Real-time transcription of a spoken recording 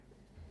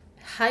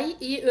Hei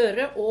i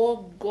øret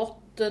og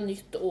godt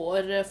nytt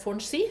år, får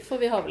en si.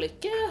 For vi har vel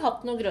ikke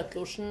hatt noe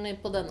Grøtlosjen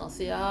på denne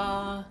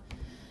siden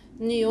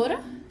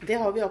nyåret? Det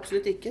har vi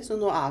absolutt ikke, så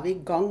nå er vi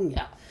i gang.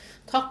 Ja.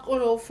 Takk og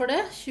lov for det.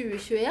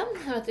 2021.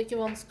 Jeg vet ikke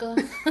hva man skal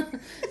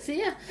si.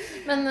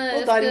 Men,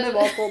 og dermed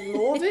var podden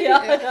over. Ja,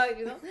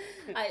 ikke sant?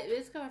 Nei, vi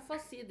skal i hvert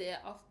fall si det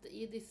at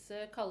i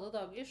disse kalde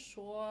dager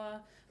så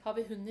har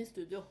vi hund i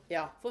studio.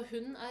 Ja. For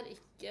hund er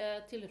ikke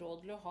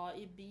tilrådelig å ha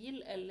i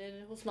bil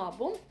eller hos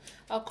naboen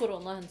av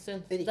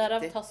koronahensyn. Riktig.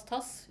 Derav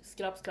tass,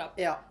 skrap.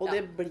 Ja, og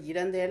det blir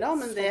det en del av,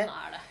 men Sånn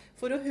er det.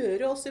 For å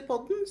høre oss i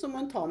podden, så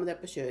må en ta med det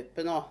på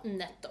kjøpet nå.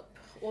 Nettopp.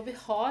 Og vi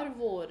har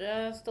våre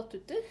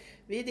statutter.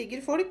 Vi digger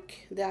folk,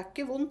 det er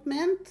ikke vondt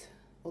ment,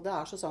 og det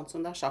er så sant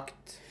som det er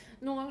sagt.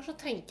 Noen ganger så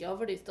tenker jeg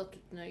over de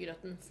statuttene i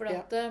Grøten, for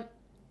at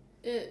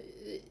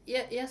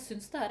jeg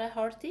synes det er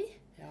hard tid.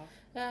 Ja.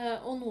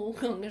 Og noen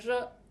ganger så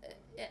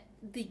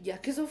digger jeg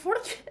ikke så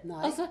folk. Nei.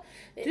 Altså,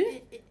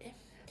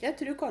 Jeg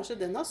tror kanskje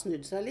den har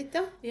snudd seg litt,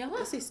 Ja.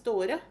 det siste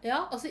året.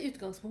 Ja, altså i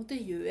utgangspunktet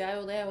gjør jeg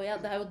jo det, og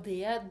det er jo det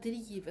jeg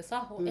drives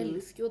av, og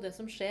elsker jo det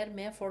som skjer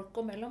med folk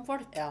og mellom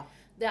folk. Ja.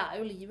 Det er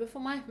jo livet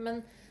for meg, men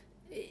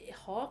jeg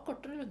har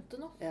kortere lunte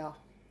nå. Ja.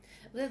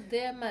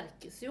 Det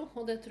merkes jo,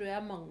 og det tror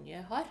jeg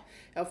mange har.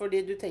 Ja,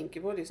 fordi du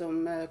tenker på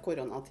liksom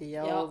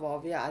koronatida Ja. og hva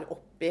vi er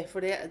oppi. For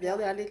det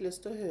hadde jeg litt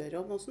lyst til å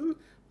høre om.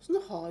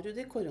 Hvordan har du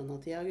det i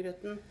koronatida,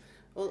 Grøten?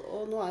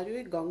 Og nå er du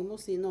i gang med å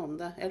si noe om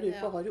det. Jeg lurer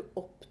på, har du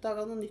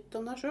oppdaget noe nytt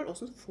om deg selv?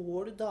 Hvordan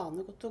får du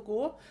dagene godt til å gå?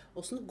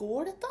 Hvordan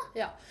går dette?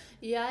 Ja,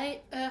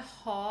 jeg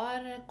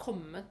har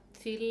kommet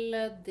til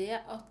det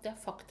at jeg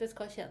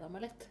faktisk har kjedet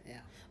meg litt.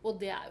 Ja.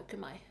 Og det er jo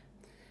ikke meg.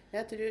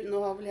 Jeg tror,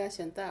 nå har vel jeg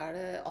kjent det, er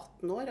det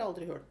 18 år? Jeg har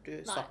aldri hørt du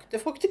sagt det,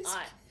 faktisk.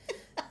 Nei.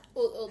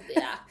 Og det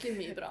er ikke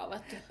mye bra,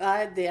 vet du.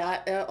 Nei, det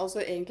er,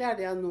 altså egentlig er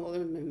det noe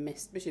av det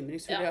mest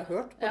bekymringsfulle jeg har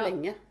hørt på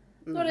lenge.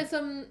 Nå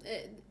liksom,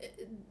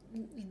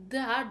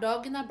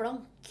 dagen er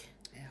blank.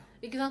 Ja.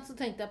 Ikke sant? Så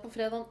tenkte jeg på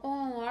fredagen,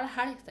 nå er det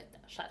helg. Så tenkte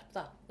jeg, skjerp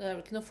deg. Det er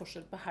vel ikke noe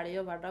forskjell på helg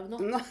og hverdag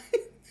nå. Nei.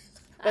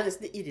 Jeg var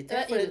nesten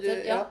irritert,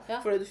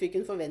 fordi du fikk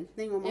en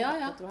forventning om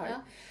at det var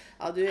helg.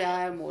 Ja,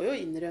 jeg må jo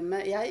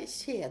innrømme, jeg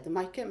kjeder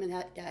meg ikke, men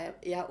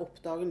jeg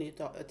oppdager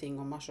nye ting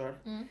om meg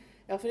selv.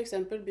 Jeg har for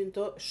eksempel begynt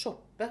å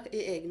shoppe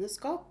i egne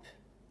skap.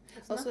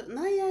 Altså,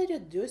 nei, jeg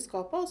rydder jo i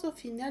skapet, og så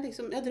finner jeg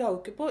liksom, jeg drar jo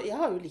ikke på, jeg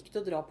har jo likt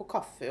å dra på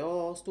kaffe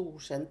og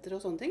storsenter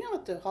og sånne ting,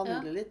 vet du,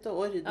 handle litt og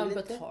ordne litt. Men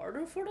betaler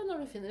du for det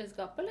når du finner i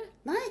skapet, eller?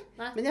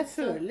 Nei, men jeg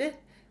føler,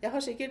 jeg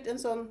har sikkert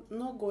en sånn,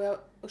 nå går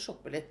jeg og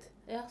shopper litt.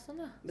 Ja, sånn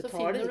ja. Så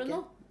Betaler finner du ikke.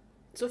 noe.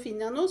 Så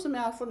finner jeg noe som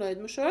jeg er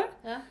fornøyd med selv,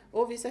 Ja.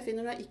 og hvis jeg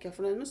finner noe jeg ikke er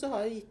fornøyd med, så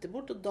har jeg gitt det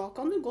bort, og da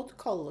kan du godt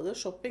kalle det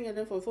shopping,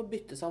 eller en form for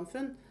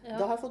byttesamfunn. Ja.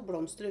 Da har jeg fått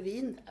blomster og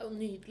vin. Det er jo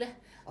nydelig.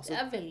 Altså, det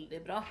er veldig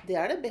bra. Det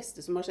er det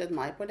beste som har skjedd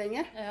meg på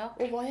lenge. Ja.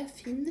 Og hva jeg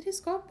finner i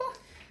skapet.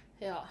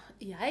 Ja,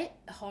 jeg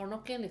har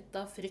nok en litt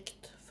av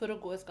frykt for å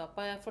gå i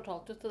skapet. Jeg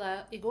fortalte jo til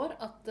deg i går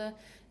at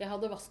jeg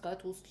hadde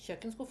vasket 2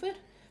 kjøkkenskuffer.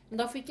 Men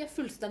da fikk jeg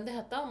fullstendig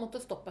hetta og måtte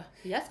stoppe.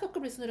 Jeg skal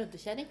ikke bli sånn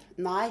røddekjæring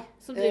Nei.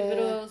 som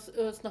driver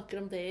og snakker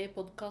om det i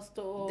podcast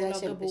og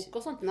lager bok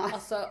og sånn. Nei.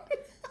 Altså,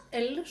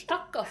 ellers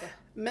takk, altså.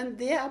 Men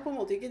det er på en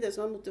måte ikke det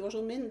som er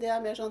motivasjonen min. Det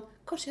er mer sånn,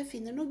 kanskje jeg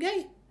finner noe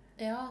gøy.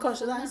 Ja,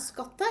 Kanskje sånn, det er en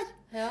skatt der.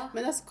 Ja.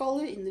 Men jeg skal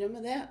jo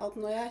innrømme det, at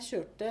når jeg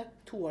kjørte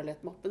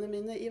toalettmappene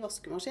mine i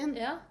vaskemaskin,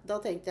 Ja. da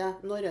tenkte jeg,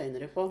 nå røyner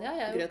det på Ja,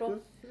 jeg har gjort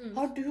Grøten.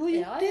 Har du jo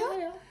gjort det, ja?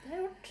 Ja, det har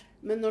jeg gjort.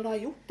 Men når du har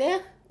gjort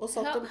det, og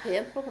satt Ja. dem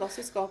pent på plass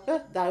i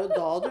skapet, det er jo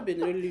da du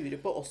begynner å lure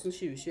på hvordan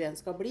 2021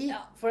 skal bli.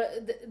 Ja, for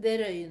det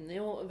røyner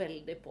jo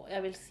veldig på,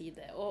 jeg vil si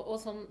det. Og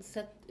sånn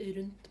sett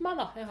rundt meg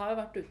da, jeg har jo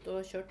vært ute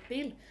og kjørt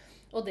bil,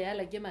 og det jeg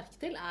legger merke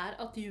til er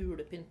at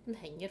julepynten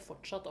henger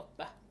fortsatt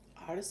oppe.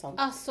 Er det sant?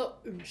 Altså,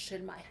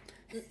 unnskyld meg.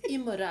 I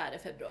morgen er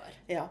det februar.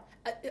 Ja.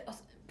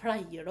 Altså,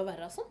 pleier det å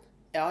være sånn?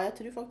 Ja, jeg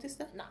tror faktisk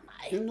det.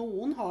 Nei.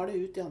 Noen har det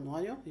ut i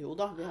januar, jo. Jo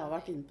da, vi har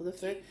vært inne på det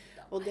før.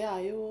 Og det er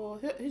jo,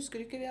 husker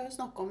du ikke, vi har jo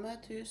snakket om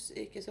et hus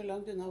ikke så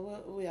langt unna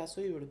hvor jeg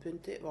så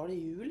julepynt i, var det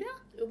jul, ja?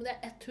 Jo, men det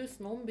er et hus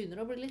nå begynner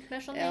å bli litt mer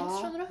sånn Ja, gjengs,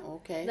 skjønner du?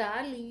 ok. Det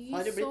er lys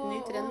Har det blitt ny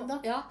trend da?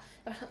 Ja.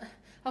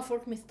 Har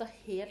folk mistet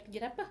helt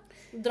grepet?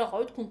 Dra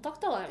ut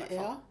kontakt da, i hvert fall.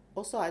 Ja,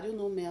 og så er det jo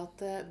noe med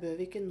at bør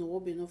vi ikke nå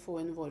begynne å få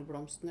inn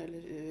vårblomstene,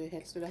 eller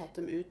helst ville hatt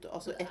dem ut,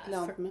 altså Det et eller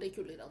er annet med. 40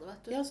 kuldegrader,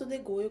 vet du. Ja, så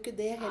det går jo ikke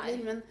det heller,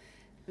 Nei. men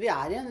vi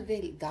er i en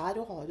der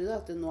og har jo det,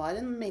 at det nå er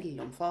en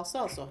mellomfase,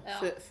 altså.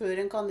 Ja.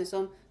 Før en kan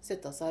liksom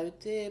sette seg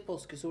ut i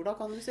påskesola,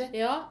 kan du si.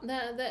 Ja, og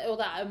det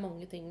er jo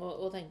mange ting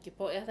å tenke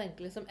på. Jeg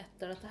tenker liksom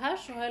etter dette her,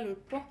 så har jeg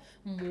lurt på,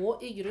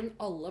 må i grunn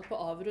alle på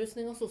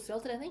avrusning og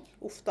sosial trening?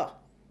 Uff da.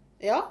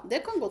 Ja,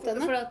 det kan godt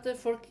hende. For at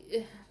folk,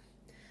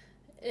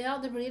 ja,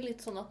 det blir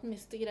litt sånn at den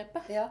mister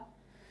grepet. Ja.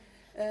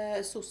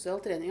 Sosial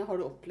trening, har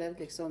du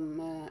opplevd liksom,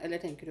 eller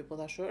tenker du på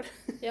deg selv?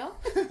 Ja,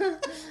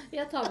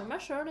 jeg tar med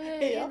meg selv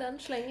i Ja. den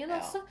slengen Ja.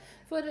 også.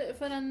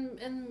 For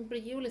en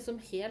blir jo liksom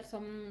helt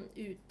sånn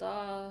ute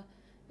av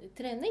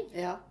trening.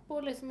 Ja,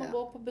 På liksom å Ja.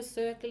 gå på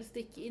besøk eller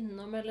stikke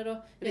innom eller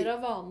å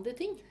gjøre vanlige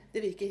ting.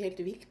 det virker helt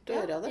vilt å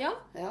gjøre det. Ja,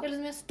 Ja. eller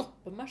liksom jeg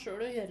stopper meg selv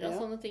å gjøre Ja.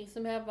 sånne ting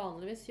som jeg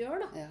vanligvis gjør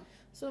da. Ja.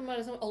 Så må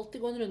jeg liksom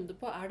alltid gå en runde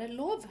på, er det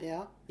lov?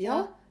 Ja,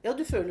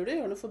 du føler du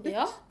gjør noe forbudt.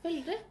 Ja,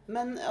 veldig.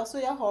 Men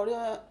altså, jeg har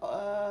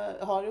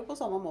det jo på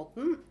samme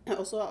måten,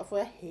 og så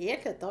får jeg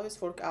helt hetta hvis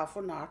folk er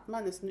for nært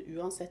meg nesten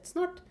uansett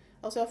snart.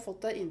 Altså,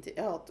 jeg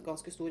har hatt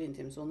ganske stor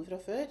intimzone fra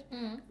før.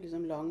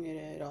 Liksom lang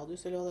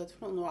radius eller hva det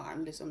heter for noe. Nå er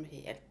den liksom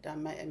helt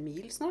en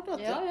mil snart.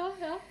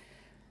 Ja.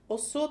 Og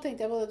så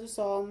tenkte jeg på det du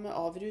sa om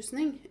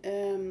avrusning.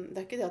 Det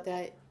er ikke det at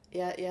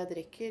jeg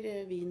drikker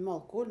vin med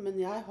alkohol, men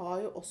jeg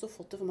har jo også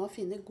fått det for meg å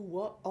finne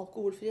gode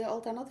alkoholfrie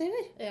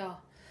alternativer. Ja.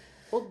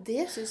 Og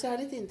det synes jeg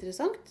er litt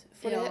interessant,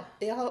 for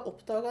jeg har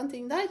oppdaget en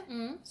ting der,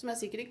 som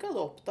jeg sikkert ikke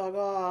hadde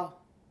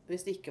oppdaget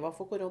hvis det ikke var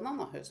for korona.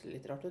 Det høres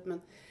litt rart ut,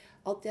 men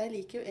at jeg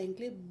liker jo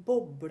egentlig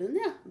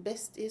boblene,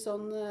 best i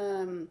sånn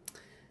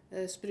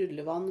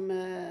sprudlevann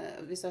med,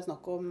 hvis jeg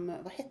snakker om,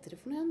 hva heter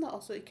det for noe igjen da?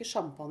 Altså ikke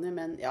champagne,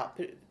 men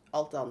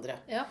alt det andre.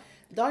 Ja.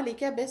 Da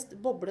liker jeg best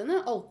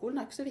boblene.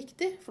 Alkoholen er ikke så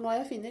viktig, for nå har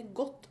jeg funnet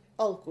godt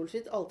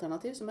alkoholfritt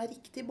alternativ som er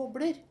riktig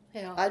bobler.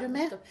 Ja, er du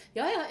med?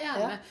 Ja, jeg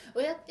er med.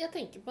 Og jeg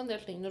tenker på en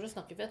del ting når du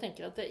snakker, for jeg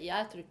tenker at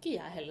jeg tror ikke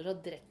jeg heller har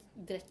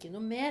drekke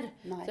noe mer.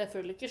 Nei. Så jeg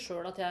føler ikke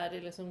selv at jeg er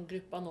i liksom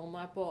gruppa nå når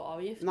jeg er på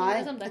avgift.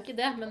 Liksom. Det er ikke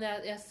det, men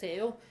jeg ser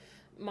jo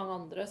mange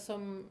andre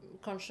som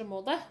kanskje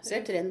må det.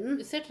 Ser trenden,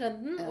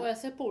 og jeg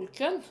ser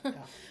polkøen.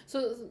 Så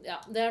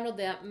det er nå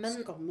det. Men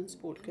skammens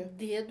polkø.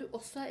 Det du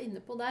også er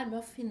inne på der, med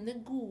å finne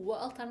gode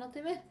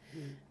alternativer,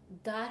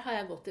 der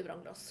har jeg gått i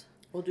vranglass.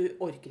 Og du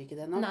orker ikke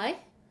det nå? Nei,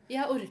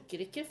 jeg orker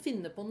ikke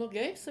finne på noe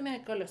gøy som jeg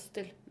ikke har lyst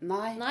til.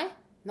 Nei,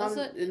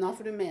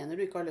 for du mener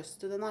du ikke har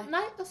lyst til det, nei?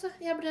 Nei, altså,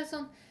 jeg ble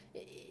sånn,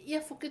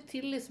 jeg får ikke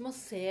til liksom å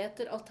se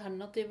etter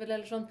alternativer,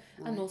 eller sånn,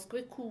 nå skal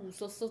vi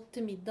kose oss og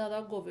til middag, da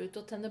går vi ut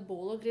og tenner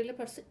bål og griller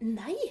pølser.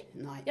 Nei,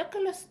 jeg har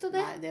ikke lyst til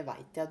det. Nei, det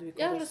vet jeg du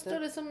ikke har har lyst til. Jeg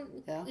har lyst til å liksom...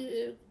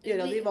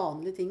 Gjøre de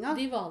vanlige tingene.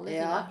 De vanlige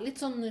tingene. Litt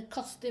sånn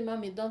kaste i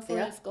meg middagen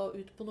for jeg skal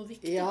ut på noe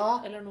viktig.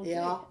 Eller noe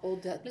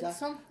litt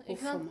sånn,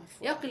 ikke sant?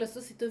 Jeg har ikke lyst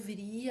til å sitte og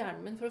vri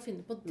hjernen min for å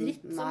finne på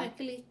dritt som jeg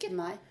ikke liker.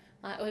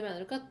 Nei, og jeg mener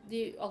jo ikke at de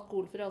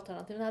alkoholfrie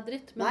alternativene er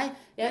dritt, men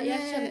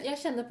jeg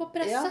kjenner på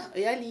presset.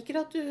 Ja, jeg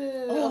liker at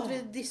vi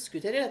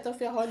diskuterer dette,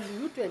 for jeg har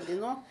lurt veldig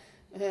nå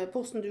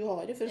på hvordan du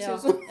har det, for å si det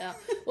sånn. Ja.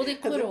 Og de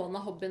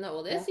koronahobbyene,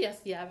 og det sier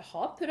jeg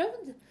har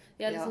prøvd.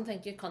 Jeg liksom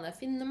tenker, kan jeg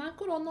finne meg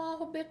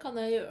koronahobby? Kan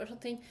jeg gjøre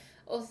sånne ting?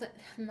 Og så,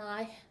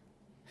 nei.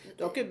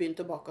 Du har ikke begynt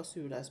å bake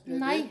surdeigsbrød?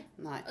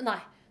 Nei.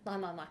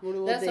 Hvor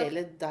du må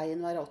dele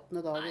deigen hver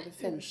 8. dag eller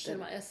 5. Unnskyld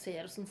meg, jeg ser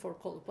hvordan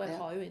folk holder på. Jeg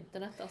har jo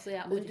internett, altså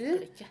jeg orker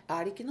det ikke.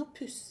 Er det ikke noe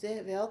pussig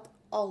ved at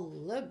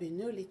alle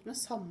begynner jo litt med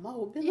samme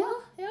hobby nå?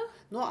 Ja.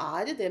 Nå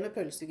er det med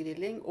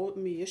pølsegrilling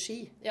og mye ski.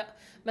 Ja,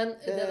 men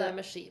det der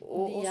med ski,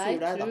 jeg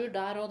tror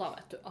der også da,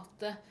 vet du, at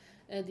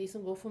de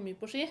som går for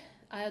mye på ski,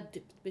 er jeg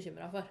dypt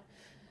bekymret for.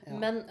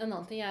 Men en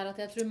annen ting er at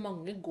jeg tror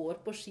mange går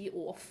på ski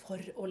også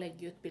for å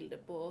legge ut bilder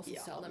på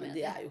sosiale medier.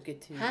 Det er jo ikke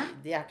tvil.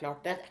 Det er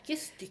klart det. Det er ikke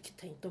stygt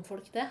tenkt om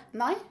folk det.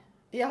 Nei,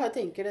 jeg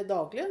tenker det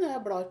daglig når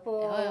jeg blar på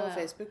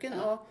Facebooken,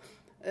 og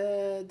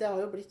det har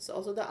jo blitt,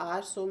 altså det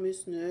er så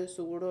mye snø,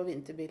 sol og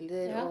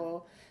vinterbilder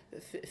og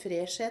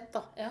freshhet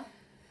da.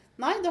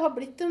 Nei, det har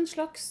blitt en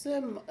slags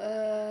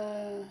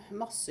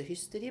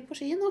massehysteri på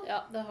ski nå. Ja,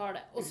 det har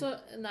det. Og så,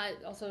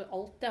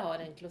 alt jeg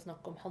har egentlig å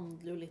snakke om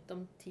handler jo litt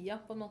om tida,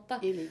 på en måte.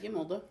 I like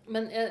måte.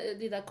 Men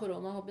de der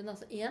koronahobbyene,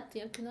 altså en tid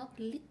jeg kunne hatt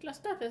litt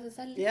lyst til, for jeg synes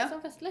det er litt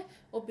sånn festlig,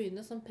 å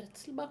begynne som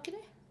pretzelbakeri.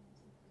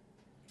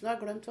 Nå har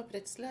jeg glemt hva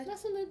pretzel er.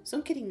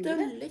 Sånn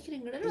kringler. Dølle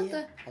kringler, vet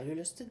du. Har du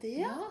lyst til det?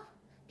 Ja.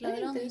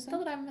 Lager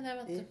Anita drev med det,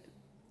 vet du.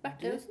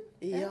 Bertheusen.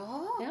 Ja.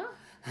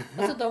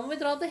 Altså, da må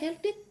vi dra det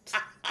helt dit.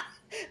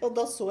 Og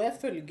da så jeg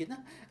følgende.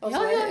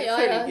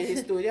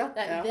 Følgehistoria.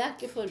 Det er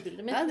ikke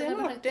forbildet mitt. Nei, det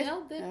var artig.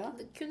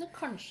 Det kunne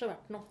kanskje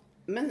vært noe.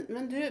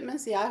 Men du,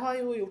 mens jeg har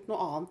jo gjort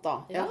noe annet da.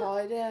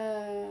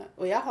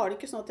 Og jeg har det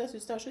ikke sånn at jeg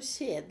synes det er så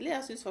kjedelig.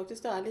 Jeg synes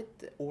faktisk det er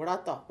litt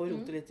ålreit da, å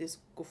rote litt i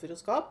skuffer og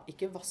skap.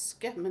 Ikke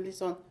vaske, men litt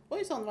sånn,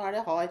 oi, sånn, hva er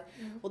det jeg har?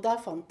 Og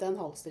der fant jeg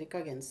en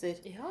halvstrikket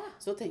genser.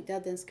 Så tenkte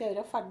jeg, den skal jeg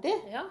gjøre ferdig.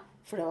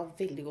 For det var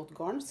veldig godt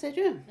garn, ser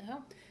du.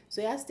 Så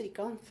jeg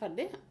strikket den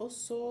ferdig, og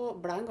så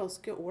ble den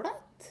ganske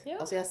ålreit.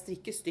 Altså, jeg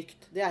strikker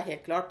stygt, det er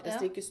helt klart. Jeg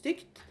strikker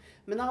stygt,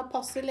 men jeg har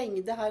passet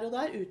lengde her og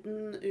der,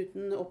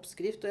 uten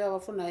oppskrift, og jeg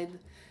var fornøyd.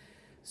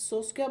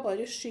 Så skulle jeg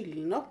bare skylle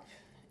den opp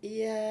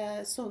i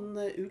sånn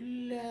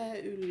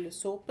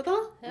ullsåpe da.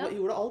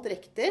 Gjorde alt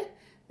riktig,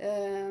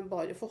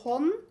 bare for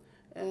hånd,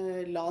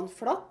 la den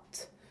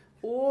flatt,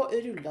 og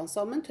rullet den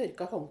sammen,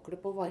 tørket håndkle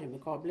på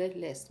varmekabler,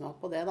 leste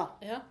meg på det da.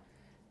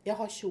 Jeg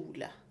har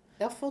kjole.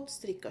 Jeg har fått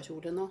strikket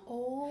kjole nå.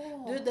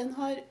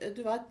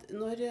 Du vet,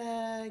 når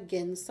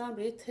genseren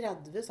blir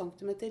 30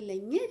 cm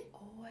lenger,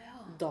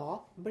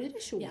 da blir det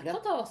kjole. Jeg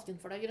kan ta vasken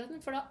for deg,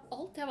 Grøten, for det er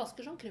alt jeg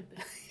vasker som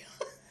krymper.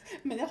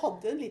 Men jeg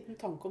hadde en liten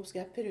tanke om,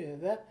 skal jeg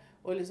prøve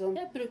å liksom...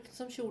 Jeg bruker den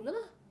som kjole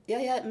da.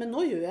 Men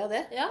nå gjør jeg det.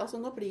 Ja. Altså,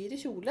 nå blir det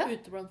kjole.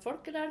 Ute blant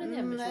folk, eller det en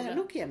hjemmekjole? Det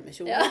nok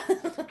hjemmekjole. Ja.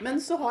 Men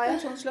så har jeg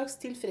en sånn slags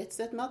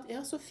tilfredshet med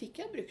at, så fikk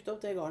jeg brukt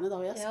opp det garnet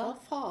da. Jeg skal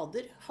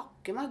fader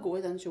hakke meg gå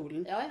i den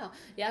kjolen. Ja.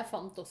 Jeg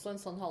fant også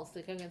en sånn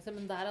halvstrikket genser,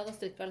 men der hadde jeg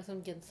strikket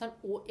liksom genseren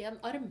og en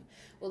arm.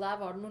 Og der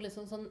var det noe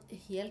liksom sånn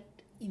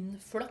helt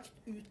innfløkt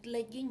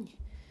utlegging.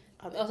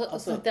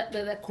 Altså,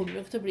 det kommer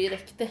jo ikke til å bli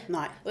riktig.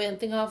 Nei. Og en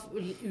ting har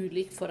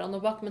ulik foran og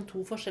bak, men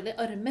 2 forskjellige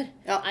armer.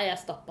 Nei, jeg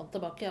stapper den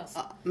tilbake,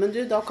 altså. Ja, men du,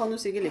 da kan du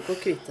sikkert like å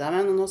kvitte deg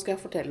med. Nå skal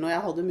jeg fortelle noe.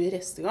 Jeg hadde mye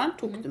restegarn.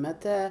 Tok det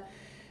med til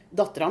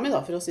datteren min,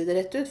 da, for å si det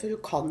rett ut, for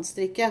hun kan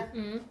strikke.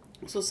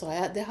 Så sa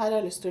jeg, det her har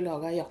jeg lyst til å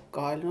lage en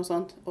jakke eller noe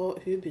sånt. Og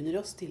hun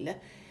begynner å stille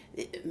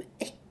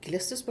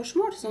ekleste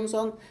spørsmål, som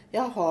sånn,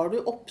 har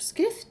du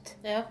oppskrift?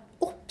 Ja.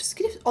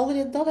 Oppskrift?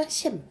 Allerede da var jeg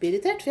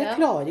kjempeirritert, for jeg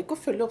klarer ikke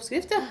å følge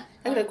oppskrift. Jeg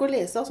klarer ikke å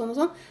lese av sånn og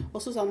sånn. Og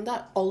så sa han, det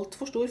alt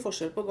for stor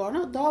forskjell på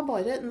garnet. Og da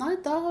bare, nei,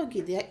 da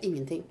gidder jeg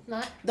ingenting.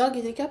 Nei. Da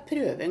gidder ikke jeg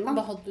prøve engang.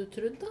 Hva hadde du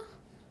trodd da?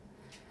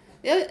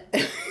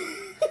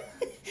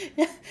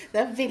 Det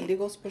er et veldig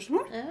godt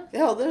spørsmål.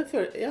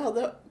 Jeg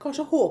hadde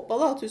kanskje håpet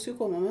da at du skulle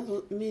komme med en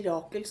sånn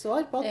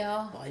mirakelsvar på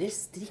at bare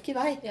strikk i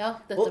vei. Ja,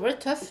 dette blir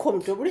tøft. Og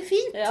kommer til å bli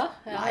fint.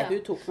 Nei,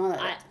 hun tok meg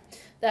der. Nei,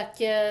 det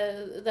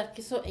er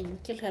ikke så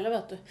enkelt heller,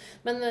 vet du.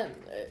 Men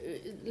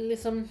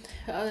liksom,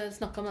 jeg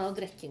snakket med deg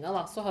drekkinga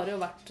da, så har det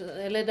jo vært,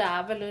 eller det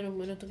er vel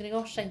rundt omkring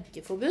også,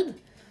 skjenkeforbud.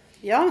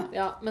 Ja,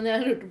 men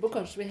jeg lurte på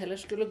kanskje vi heller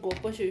skulle gå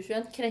på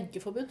 2021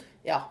 krenkeforbud.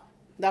 Ja.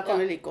 Da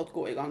kan vi like godt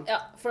gå i gang. Ja,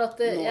 for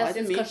jeg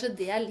synes kanskje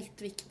det er litt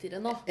viktigere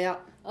nå. Ja.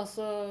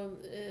 Altså,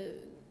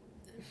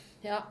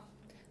 det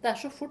er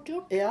så fort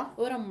gjort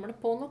å ramle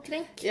på noe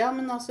krenk. Ja,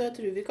 men altså, jeg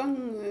tror vi kan,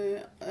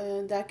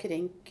 det er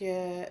krenk,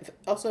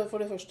 altså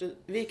for det første,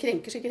 vi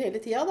krenker sikkert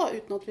hele tiden da,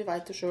 uten at vi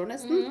vet det selv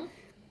nesten.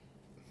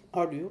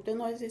 Har du gjort det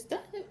nå i det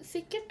siste?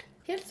 Sikkert,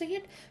 helt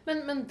sikkert.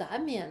 Men der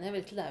mener jeg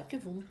virkelig, det er jo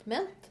ikke vondt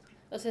ment.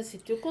 Altså, jeg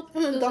sitter jo ikke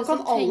og da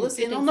kan alle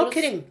si noe, nå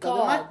krenket du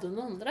meg.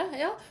 Noen andre.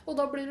 Ja, og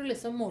da blir du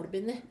liksom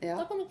målbindig.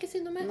 Da kan du ikke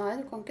si noe mer. Nei,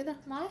 du kan ikke det.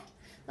 Nei,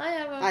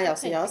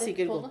 jeg har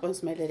sikkert gått på en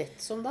smell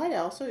rett som der,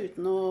 altså,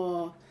 uten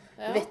å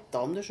vette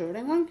om det selv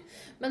en gang.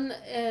 Men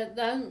det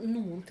er jo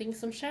noen ting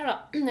som skjer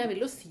da. Jeg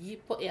vil jo si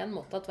på en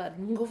måte at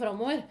verden går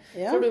fremover.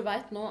 For du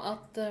vet nå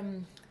at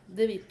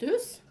Det hvite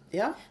hus,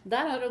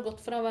 der har det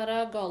gått fra å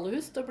være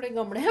galehus til å bli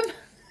gamlehjem.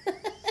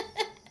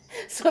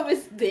 Så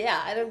hvis det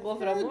er å gå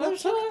fremover,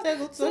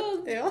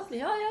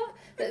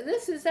 det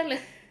synes jeg er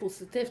litt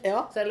positivt.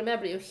 Selv om jeg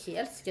blir jo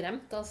helt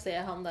skremt av å se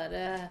han der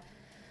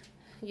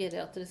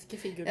geriatriske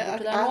figuren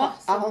borte der nå.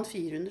 Er han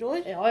 400 år?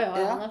 Ja,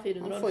 han er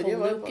 400 år. Han holder jo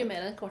ikke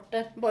mer enn et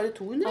kvarter. Bare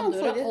 200? Han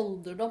dør av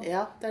alderdom.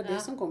 Ja, det er det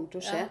som kommer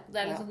til å skje. Det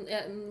er liksom,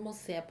 jeg må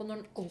se på når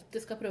han alltid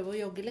skal prøve å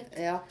jogge litt.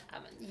 Nei,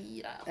 men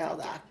gi deg. Ja,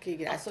 det er ikke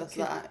greit. Altså,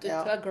 kutt ut,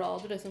 du er glad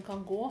du liksom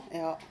kan gå.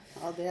 Ja,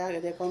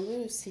 det kan du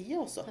si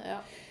også.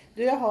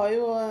 Du, jeg har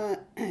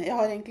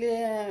egentlig,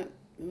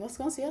 hva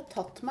skal man si, jeg har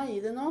tatt meg i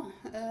det nå.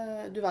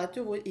 Du vet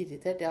jo hvor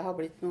irritert jeg har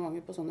blitt noen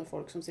ganger på sånne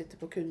folk som sitter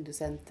på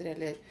kundesenter,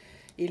 eller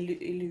i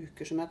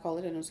luker som jeg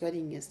kaller det, når de skal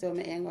ringes til, og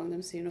med en gang de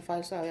sier noe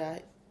feil, så er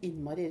jeg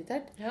innmari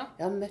irritert.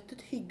 Jeg har møtt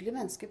et hyggelig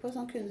menneske på et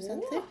sånt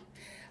kundesenter.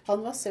 Han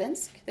var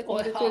svensk, det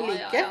kommer du til å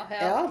like. Det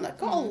er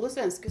ikke alle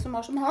svenske som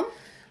er som han.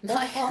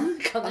 Nei,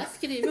 kan jeg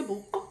skrive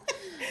bok om.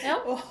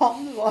 Og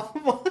han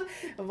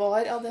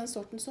var av den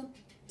sorten som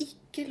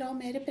ikke la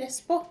mer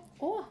press på.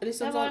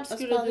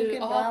 Skulle du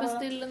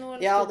avbestille noe?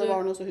 Ja, det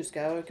var noe, så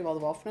husker jeg jo ikke hva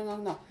det var for en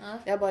gang da.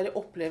 Jeg bare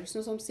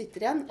opplevelsen som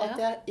sitter igjen, at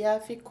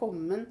jeg fikk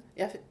komme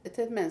til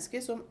et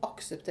menneske som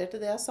aksepterte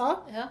det jeg sa,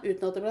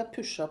 uten at det ble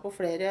pushet på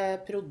flere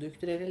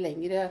produkter eller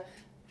lengre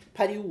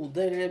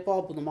perioder, eller på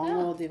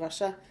abonnement og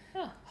diverse.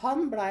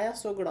 Han ble jeg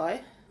så glad i.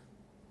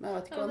 Men jeg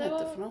vet ikke hva han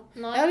heter for noe.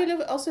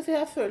 For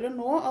jeg føler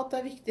nå at det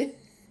er viktig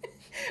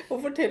å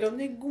fortelle om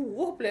de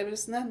gode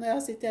opplevelsene, når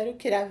jeg sitter her og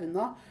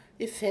krevner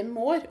i 5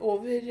 år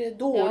over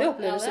dårlige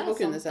opplevelser på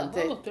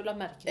kundesenter. Det var godt du la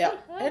merke til.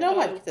 Jeg la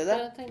merke til det.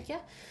 Tenker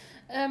jeg.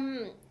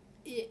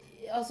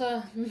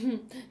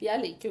 Jeg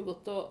liker jo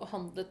godt å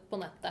handle på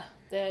nettet.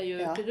 Det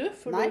gjør ikke du,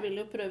 for du vil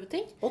jo prøve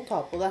ting. Og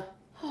ta på det.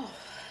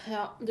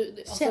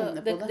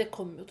 Det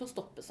kommer jo til å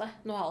stoppe seg.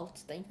 Nå er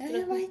alt stengt.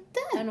 Jeg vet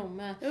det. Det er noe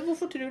med...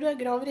 Hvorfor tror du jeg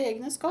graver i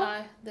egne skap?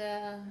 Nei,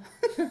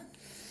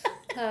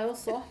 det er jo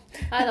så.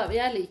 Neida,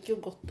 jeg liker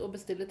jo godt å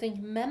bestille ting,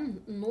 men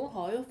nå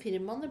har jo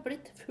firmaene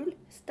blitt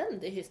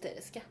fullstendig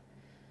hysteriske.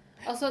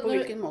 Altså, på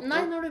hvilken måte?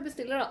 Nei, når du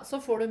bestiller da, så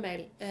får du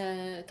mail.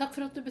 Takk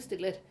for at du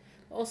bestiller.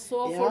 Og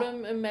så får du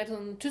mail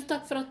sånn, tusen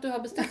takk for at du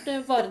har bestilt,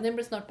 varen din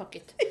blir snart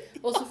pakket.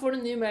 Og så får du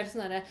en ny mail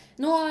sånn her,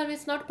 nå har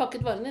vi snart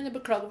pakket varen din, jeg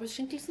beklager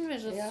forsinkelsen,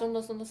 sånn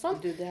og sånn og sånn.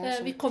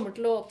 Vi kommer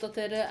til å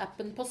oppdatere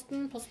appen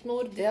Posten,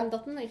 PostNord,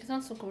 datten, ikke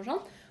sant, som kommer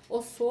sånn.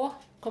 Og så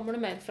kommer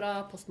det mail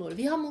fra PostNord.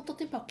 Vi har mottatt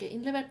din pakke,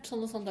 innlevert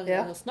sånn og sånn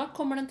dager. Og snart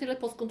kommer den til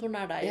et postkontor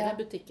nær deg, eller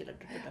butikk, eller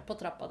på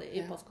trappa di,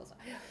 i postkassa.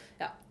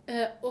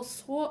 Og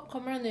så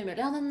kommer det en ny mail.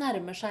 Ja, den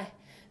nærmer seg.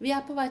 Vi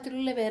er på vei til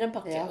å levere en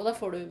pakke, og da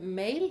får du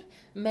mail,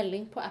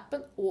 melding på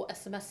appen og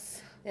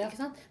SMS. Ikke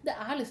sant? Det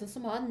er liksom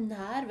som å ha en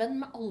nær venn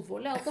med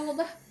alvorlig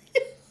ADHD.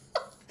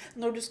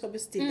 Når du skal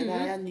bestille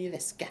deg en ny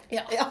veske.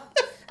 Ja.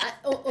 Nei,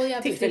 og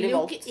jeg bestiller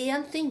jo ikke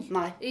én ting.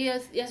 Nei.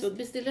 Jeg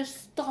bestiller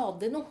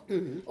stadig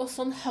noe. Og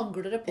sånn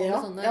hagler det på med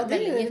sånne meldinger. Ja,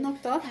 det gjør det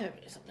nok da. Jeg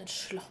blir liksom en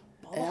slapp.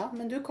 Ja,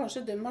 men du,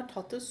 kanskje de har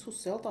tatt et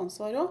sosialt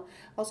ansvar også.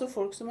 Altså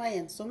folk som er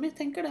ensomme,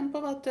 tenker dem på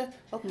at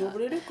nå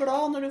blir du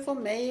glad når du får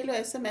mail og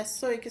sms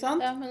og ikke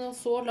sant? Ja, men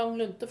så lang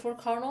lunte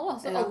folk har nå da,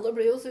 så alle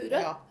blir jo sure.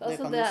 Ja, det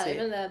altså, kan du si.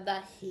 Men det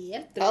er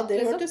helt drømt. Ja,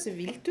 det hørtes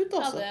vilt ut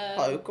altså. Ja,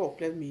 har jo ikke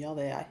opplevd mye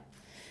av det jeg.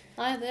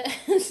 Nei,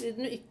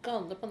 siden du ikke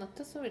handler på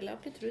nettet, så vil jeg jo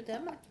ikke tro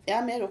det. Men. Jeg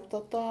er mer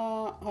opptatt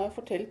av, har jeg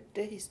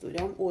fortalt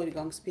historien om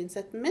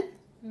årgangspinsetten min?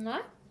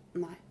 Nei.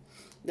 Nei,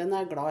 den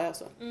er jeg glad i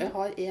altså. Jeg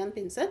har en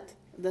pinsett.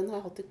 Den har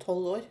jeg hatt i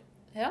 12 år.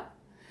 Ja.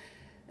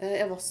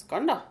 Jeg vasker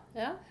den da.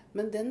 Ja.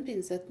 Men den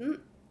pinsetten,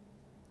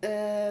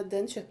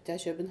 den kjøpte jeg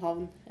i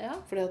København. Ja.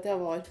 Fordi at jeg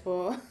var på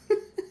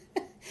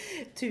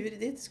tur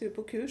dit, skulle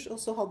på kurs,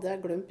 og så hadde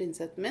jeg glemt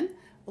pinsetten min.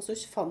 Og så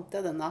fant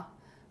jeg denne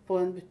på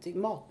en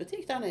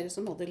matbutikk der nede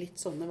som hadde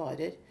litt sånne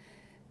varer.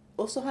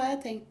 Og så har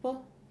jeg tenkt på,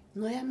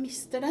 når jeg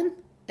mister den,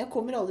 jeg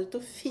kommer aldri til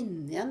å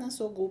finne igjen en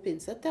så god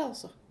pinsett, jeg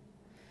altså.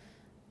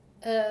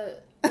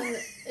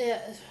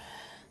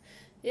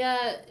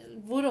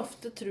 Hvor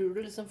ofte tror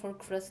du liksom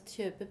folk flest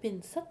kjøper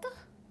pinsett da?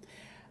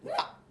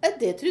 Ja,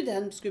 det trodde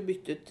jeg skulle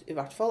bytte ut i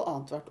hvert fall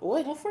annet hvert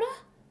år. Hvorfor det?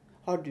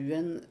 Har du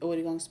en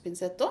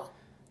årgangspinsett da?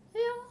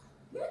 Ja.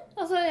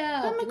 Altså,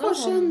 men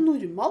kanskje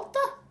normalt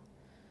da?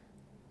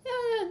 Ja,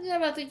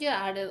 jeg vet ikke,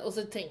 og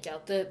så tenker jeg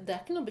at det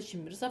er ikke noe å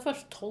bekymre seg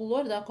for. 12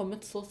 år, det har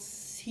kommet så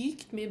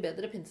sykt mye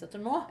bedre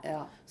pinsetter nå.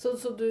 Ja. Så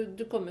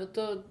du kommer jo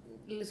til å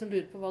liksom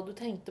lure på hva du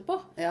tenkte på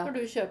når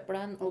du kjøper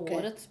deg en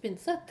årets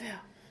pinsett.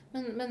 Ja.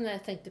 Men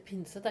jeg tenkte,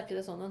 pinsett, er ikke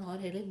det sånn den har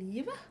hele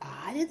livet?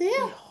 Er det det?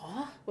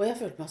 Ja. Og jeg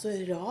følte meg så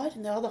rar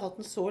når jeg hadde hatt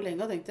den så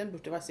lenge, og tenkte den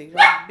burde være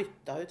sikkert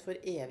byttet ut for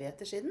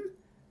evigheter siden.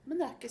 Men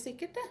det er ikke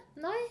sikkert det.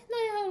 Nei,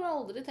 jeg har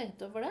aldri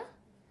tenkt over det.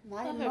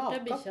 Nei, da hørte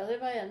jeg bikkja di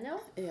var enig, ja.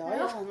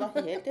 Ja, han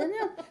var helt enig,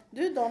 ja.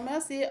 Du, da må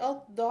jeg si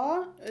at da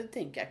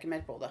tenker jeg ikke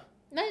mer på det.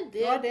 Nei,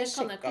 det kan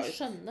jeg ikke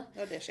skjønne.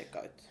 Da har det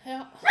sjekket ut.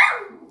 Ja.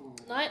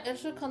 Nei,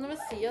 ellers så kan jeg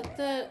vel si at...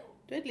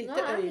 Du er nå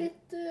er jeg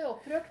litt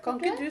opprørt. Kan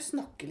ikke du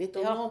snakke litt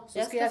om noe?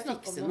 Så skal jeg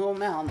fikse noe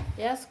med han.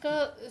 Jeg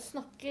skal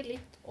snakke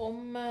litt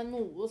om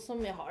noe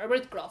som jeg har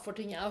blitt glad for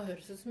ting. Jeg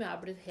høres ut som jeg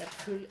har blitt helt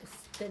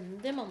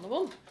fullstendig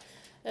mannevond.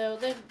 Og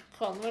det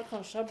kan vel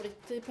kanskje ha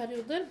blitt i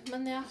perioder.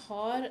 Men jeg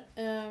har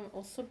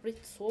også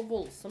blitt så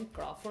voldsomt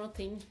glad for noen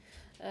ting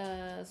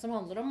som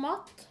handler om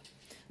mat.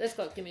 Det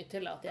skal ikke mye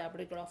til at jeg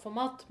blir glad for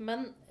mat.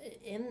 Men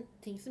en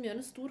ting som gjør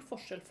en stor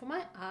forskjell for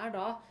meg er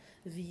da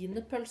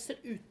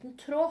wienerpølser uten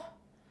tråd.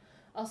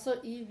 Altså,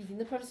 i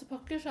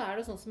wienerpølsepakker så er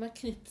det sånn som er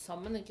knytt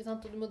sammen, ikke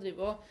sant? Og du må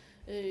drive og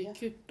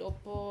kutte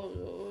opp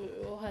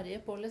og herje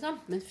på, liksom.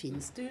 Men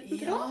finnes det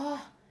uten tråd? Ja,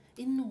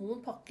 i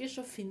noen pakker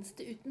så finnes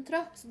det uten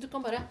tråd. Så du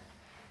kan bare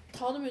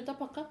ta dem ut av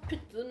pakka,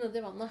 putte dem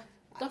ned i vannet.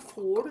 Da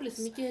får du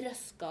liksom ikke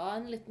røska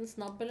en liten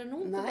snabb eller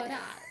noe. Det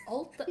bare er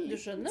alt. Du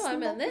skjønner hva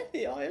jeg mener?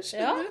 Ja, jeg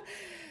skjønner.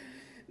 Ja.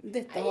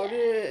 Dette har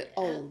du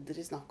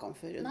aldri snakket om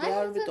før. Det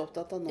har du blitt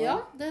opptatt av nå. Ja,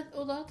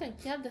 og da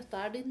tenker jeg at dette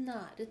er de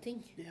nære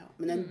ting. Ja,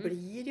 men en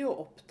blir jo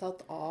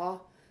opptatt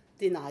av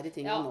de nære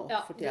tingene nå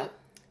for tida.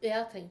 Jeg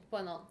har tenkt på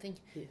en annen ting.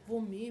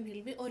 Hvor mye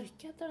vil vi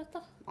orke etter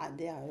dette? Nei,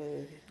 det er jo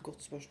et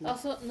godt spørsmål.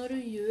 Altså, når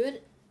du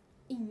gjør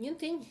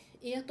ingenting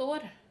i et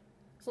år,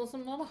 sånn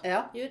som nå da,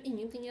 gjør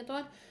ingenting i et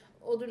år,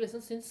 og du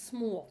liksom synes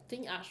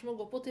småting er som å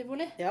gå på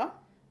tivoli. Ja.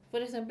 For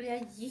eksempel,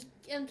 jeg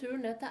gikk en tur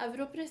ned til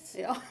Europris.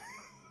 Ja.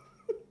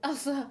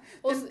 Altså,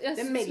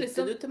 det meldte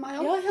liksom, du til meg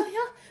også.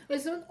 Ja.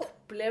 Liksom en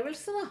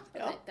opplevelse da.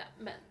 Jeg tenkte,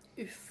 men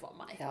uffa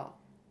meg. Ja.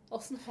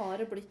 Hvordan har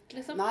det blitt,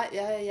 liksom? Nei,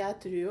 jeg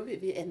tror jo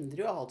vi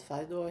endrer jo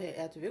adferd, og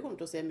jeg tror vi kommer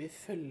til å se mye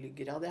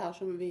følger av det her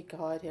som vi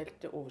ikke har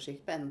helt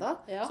oversikt på enda,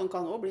 som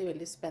kan også bli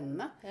veldig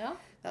spennende. Ja.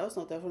 Det er jo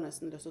sånn at jeg får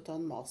nesten lyst til å ta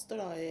en master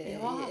da, i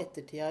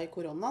ettertida i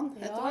koronaen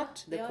etter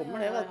hvert. Det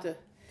kommer det, vet du.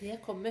 Det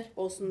kommer.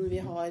 Hvordan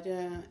vi har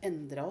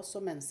endret oss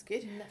som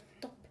mennesker.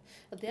 Nettopp.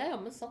 Ja, det er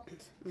jammen sant.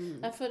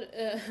 Nei,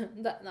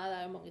 det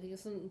er jo mange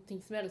ting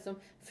som jeg liksom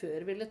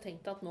før ville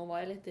tenkt at nå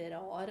var jeg litt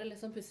rar,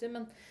 liksom pussig,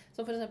 men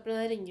som for eksempel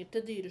når jeg ringer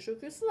til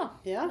dyresjukehuset da,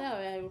 det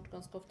har jeg gjort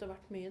ganske ofte,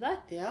 vært mye der.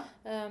 Ja.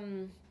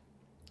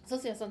 Så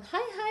sier jeg sånn,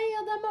 hei,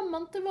 ja, det er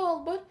mammaen til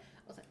Valborg.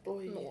 Og så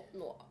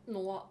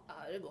nå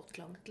er det gått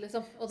langt,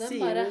 liksom. Og den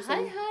bare,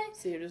 hei.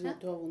 Sier du sånn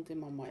at du har vondt i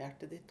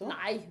mamma-hjertet ditt også?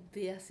 Nei,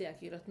 det sier jeg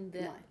ikke, Grøten.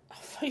 Det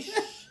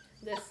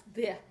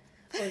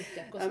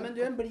Ja, men du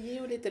blir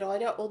jo litt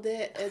rar, ja. Og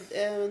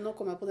nå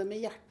kom jeg på det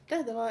med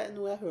hjertet. Det var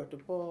noe jeg hørte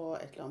på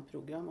et eller annet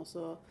program, og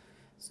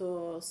så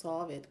sa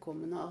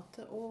vedkommende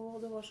at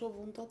det var så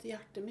vondt at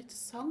hjertet mitt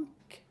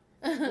sank.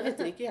 Det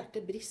heter ikke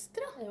hjertet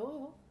brister, da?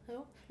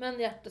 Jo. Men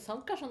hjertet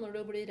sank er sånn når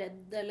du blir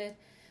redd, eller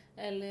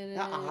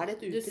ja, er det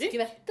et uttrykk? Du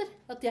skvetter,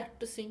 at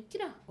hjertet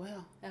synker, ja.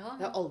 Ja. Jeg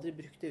har aldri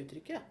brukt det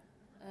uttrykket.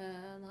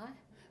 Nei.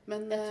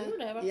 Men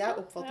jeg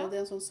oppfattet det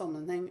i en sånn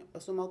sammenheng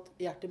som at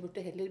hjertet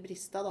burde heller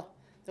brista, da.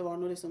 Det var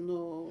noe vondt som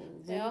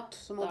hadde skjedd. Ja,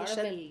 da er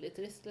det veldig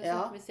trist,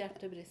 liksom, hvis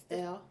hjertet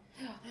brister. Ja.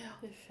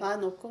 Nei,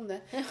 nok om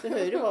det. Du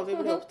hører jo hva vi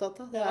blir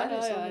opptatt av. Det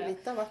er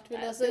litt av hvert,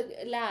 vil jeg si.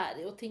 Jeg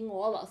lærer jo ting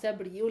også, da. Så jeg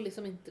blir jo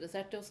liksom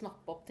interessert i å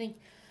snappe opp ting.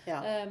 Ja.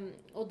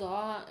 Og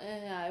da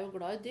er jeg jo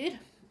glad i dyr.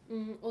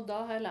 Og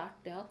da har jeg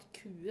lært det at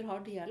kuer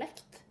har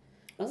dialekt.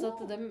 Altså at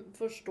de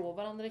forstår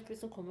hverandre ikke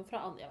hvis de kommer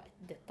fra andre.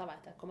 Dette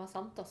vet jeg ikke om er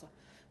sant, altså.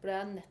 For det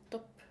har jeg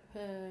nettopp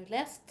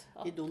lest.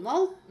 I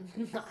Donald?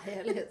 Nei,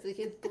 jeg leser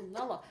ikke i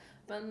Donald, da.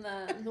 Men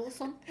noe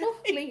sånt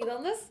noe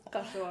lignende.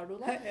 Kanskje det var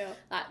Donald. Ja.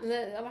 Nei, men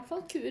i hvert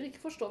fall kuer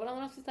ikke forstår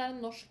hverandre. Hvis det er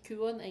en norsk ku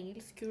og en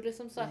engelsk ku,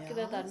 liksom, så er ikke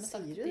det dermed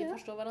sagt at de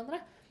forstår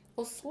hverandre.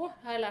 Og så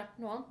har jeg lært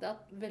noe annet, det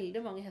at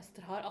veldig mange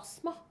hester har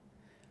astma.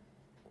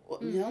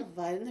 Ja,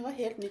 verden, det var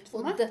helt nytt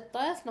for meg. Og dette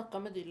har jeg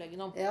snakket med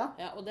dyrlegen om. Ja,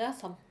 og det er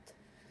sant.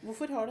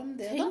 Hvorfor har de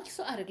det da? Tenk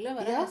så ergerlig å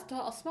være hest og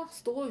ha astma.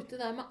 Stå ute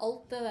der med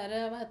alt det der,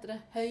 hva heter det,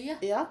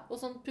 høyet. Ja. Og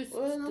sånn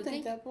pusteting. Og nå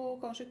tenkte jeg på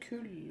kanskje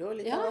kulde og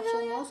litt av hvert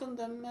sånn også, som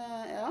dem,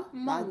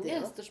 Mange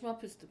hester som har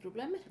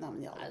pusteproblemer. Nei,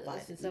 men det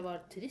synes jeg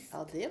var trist.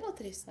 Ja, det var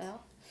trist. Ja.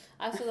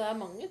 Altså, det er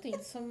mange ting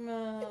som,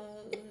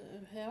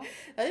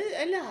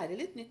 Jeg lærer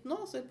litt nytt nå,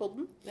 altså i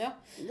podden. Ja.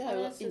 Det er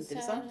jo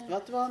interessant.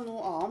 Vet du hva,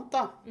 noe annet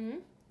da?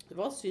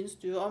 Hva syns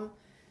du om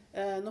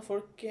når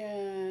folk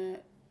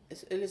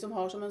liksom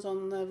har som en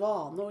sånn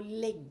vane å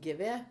legge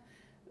ved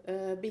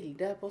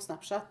bildet på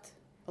Snapchat?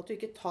 At du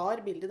ikke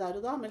tar bildet der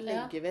og da, men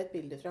legger ved et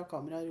bilde fra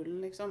kamerarullen,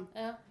 liksom.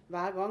 Ja.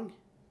 Hver gang.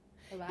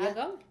 Hver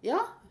gang?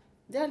 Ja.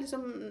 Det er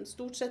liksom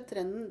stort sett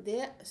trenden.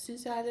 Det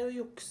synes jeg er å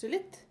jukse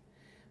litt.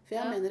 For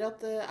jeg mener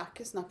at er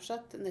ikke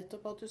Snapchat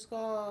nettopp at du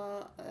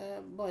skal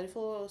bare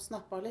få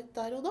snappa litt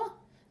der og da?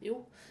 Jo,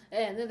 jeg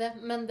er enig i det,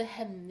 men det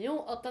hender jo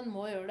at den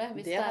må gjøre det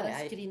hvis det er en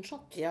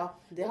screenshot. Ja,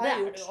 det har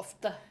jeg gjort. Og det er det jo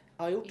ofte. Jeg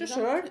har gjort det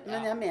selv,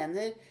 men jeg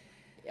mener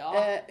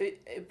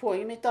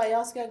poenget mitt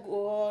da, skal jeg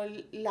gå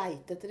og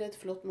leite etter et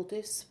flott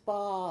motiv,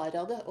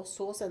 spare det, og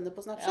så sende det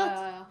på Snapchat.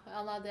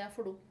 Ja, nei, det er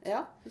for dumt.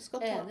 Ja, du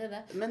skal ta. Enig i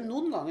det. Men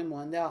noen ganger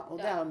må en det,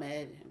 og det er jo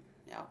mer,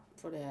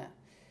 for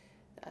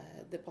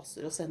det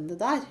passer å sende det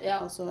der.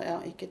 Altså,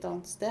 ikke et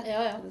annet sted.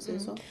 For å si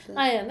det sånn.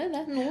 Nei, jeg er enig i det.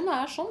 Noen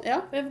er sånn.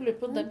 Jeg lurer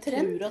på, de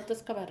tror at det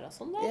skal være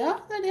sånn. Da, ja,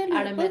 det er det jeg lurer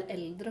på. Er det mer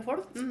eldre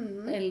folk?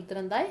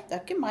 Eldre enn deg? Det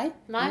er ikke meg.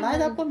 Nei,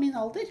 det er på min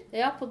alder.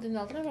 Ja, på din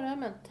alder var det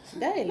jeg mente.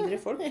 Det er eldre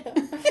folk.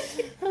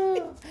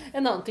 En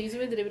annen ting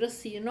som vi driver og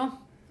sier nå.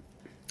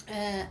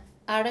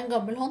 Er det en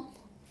gammel hånd?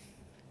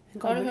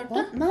 Har du hørt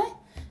det? Nei.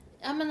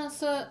 Ja, men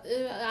altså,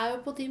 jeg er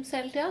jo på Teams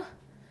hele tiden.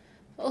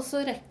 Og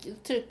så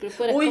trykker du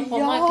på rekk opp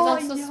hånda, ikke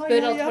sant? Så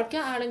spør alt folket,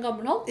 er det en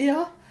gammel hånd?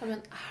 Ja. Men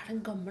er det en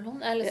gammel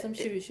hånd? Er det liksom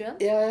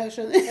 2021? Ja, jeg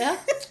skjønner. Ja.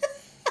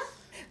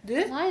 Du,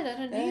 nei, det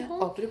er en ny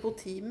hånd. Apropos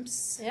Teams.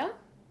 Ja.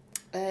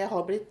 Jeg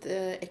har blitt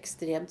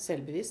ekstremt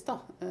selvbevisst da,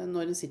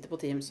 når en sitter på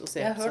Teams og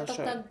ser på seg selv. Jeg har hørt at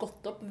det har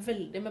gått opp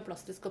veldig med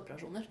plastiske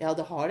operasjoner. Ja,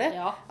 det har det.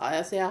 Ja.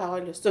 Altså, jeg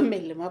har lyst til å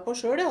melde meg på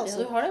selv.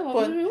 Altså. Ja, du har det. Hva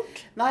har du gjort?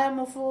 Nei, jeg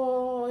må få...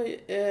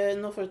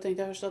 Nå tenkte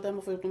jeg først at jeg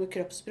må få gjort noe med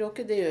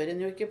kroppsspråket. Det gjør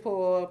en jo ikke på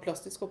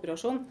plastisk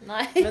operasjon.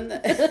 Nei. Men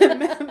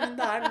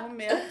det er noe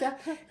med at jeg...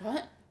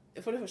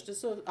 For det første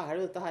så er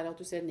det dette her at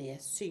du ser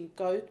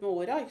nedsynka ut med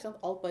åra, ikke sant?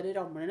 Alt bare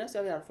ramler ned, så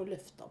jeg vil gjerne få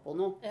løfta på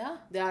noe. Ja.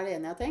 Det er det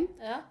ene jeg har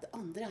tenkt. Ja. Det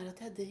andre er at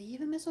jeg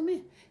driver med så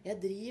mye.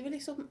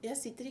 Jeg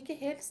sitter ikke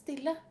helt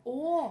stille.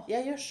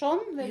 Jeg gjør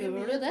sånn, veldig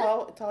mye,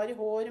 tar i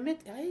håret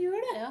mitt. Ja, jeg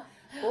gjør det. Ja.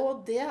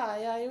 Og det er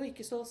jeg jo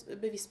ikke så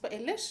bevisst på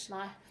ellers.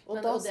 Nei, og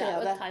det er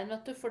jo et tegn,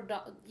 vet du, for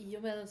da, i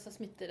og med disse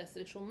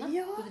smitterestriksjonene,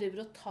 du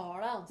driver og tar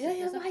deg ansiktet. Ja,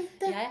 jeg vet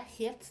det. Jeg er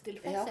helt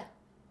stillface, jeg.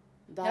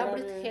 Jeg har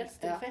blitt helt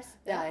stillface.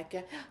 Det er jeg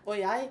ikke. Og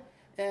jeg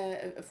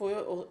får jo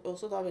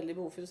også da veldig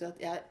behov for å si at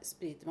jeg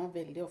spriter meg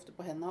veldig ofte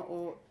på hendene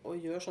og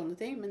gjør sånne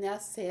ting, men jeg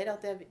ser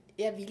at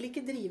jeg vil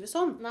ikke drive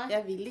sånn. Nei.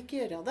 Jeg vil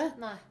ikke gjøre det.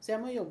 Nei. Så jeg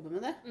må jobbe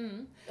med det.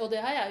 Og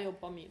det har jeg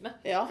jobbet mye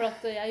med. Ja. For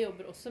at jeg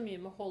jobber også mye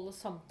med å holde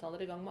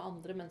samtaler i gang med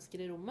andre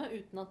mennesker i rommet,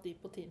 uten at de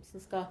på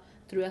Teamsen skal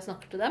tro jeg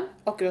snakker til dem.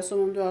 Akkurat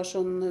som om du har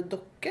sånn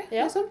dokke,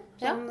 liksom?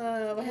 Sånn,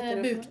 hva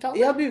heter det?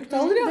 Buktaler. Ja,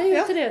 buktaler, ja.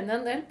 Det trener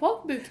jeg en del på,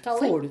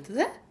 buktaler. Får du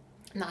til det?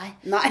 Nei.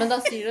 Men da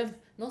sier de,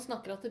 nå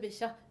snakker jeg til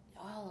bikkja.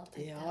 Ja, da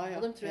tenker jeg.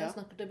 Og de tror jeg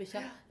snakker til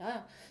bikkja. Ja.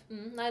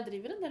 Nei, jeg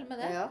driver en del med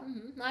det. Ja.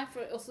 Nei,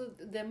 for også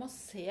det med å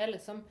se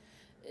liksom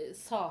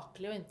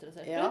saklig og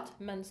interessert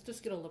ut mens du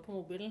scroller på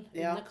mobilen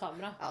under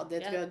kamera. Ja,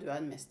 det tror jeg du er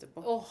en mester på.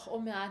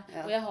 Om jeg er.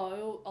 Ja. Og jeg har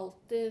jo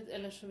alltid,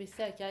 eller så hvis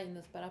jeg ikke er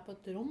innesperret på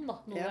et rom da,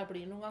 noe jeg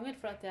blir noen ganger,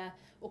 for at jeg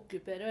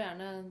okkuperer jo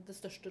gjerne det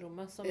største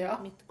rommet som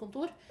mitt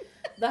kontor.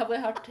 Der hvor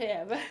jeg har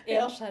TV,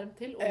 en skjerm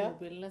til, og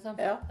mobilen liksom.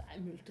 Ja.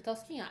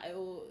 Multitasking er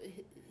jo,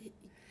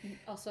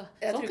 altså,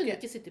 sånn kunne du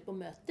ikke sitte på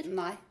møter.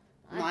 Nei.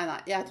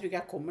 Jeg tror ikke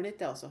jeg kommer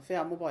dit, altså. For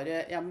jeg må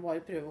bare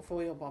prøve å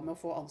få jobbet med å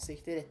få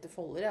ansiktet i rette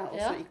folder, og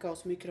så ikke ha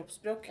så mye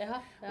kroppsspråk,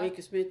 og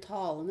ikke så mye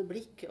talende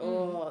blikk,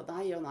 og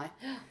nei.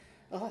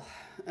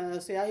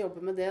 Så jeg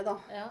jobber med det, da.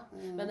 Ja.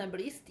 Men den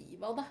blir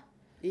stiv av det.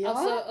 Ja.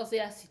 Altså,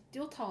 jeg sitter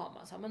jo og tar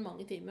meg sammen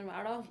mange timer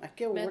hver dag. Det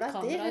ikke med et ålreit,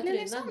 kamera det i heller,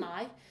 trynet. liksom.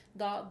 Nei,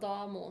 da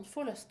må hun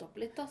få løst opp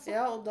litt, altså.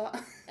 Ja, og da...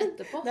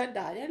 Etterpå. Det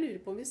der jeg lurer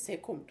på om vi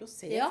kommer til å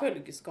se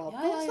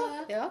følgeskadene, Ja.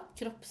 Ja.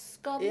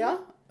 Kroppsskadene. Ja,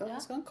 hva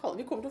skal han kalle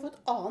det? Vi kommer til å få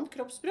et annet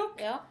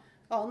kroppsspråk. Ja.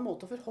 Annen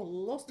måte å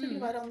forholde oss til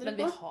hverandre på.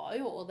 Men vi har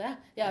jo også det.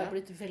 Jeg har jo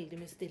blitt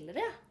veldig mye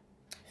stillere,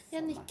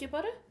 jeg nikker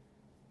bare.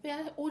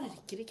 Jeg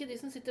orker ikke de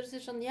som sitter og sier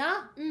sånn, ja.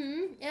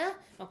 Jeg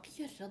kan ikke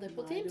gjøre det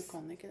på Teams. Nei, du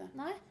kan ikke det.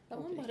 Nei, da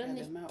må man bare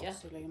nikke. Det må jeg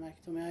også legge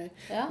merke til om jeg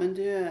gjør. Men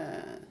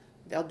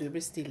du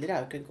blir stillere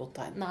er jo ikke et godt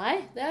tegn. Nei,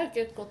 det er jo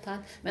ikke et godt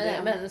tegn. Men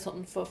jeg mener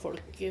sånn for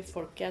folk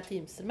jeg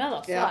teamser med,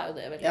 da, så er jo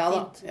det veldig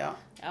fint.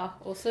 Ja,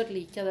 og så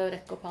liker jeg det å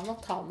rekke opp hånda,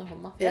 ta ned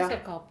hånda. For jeg skal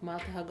ikke ha på meg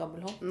at jeg har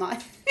gammel hånd. Nei.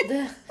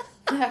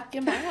 Det er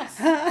ikke meg,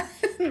 altså.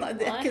 Nei,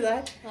 det er ikke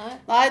der.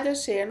 Nei, det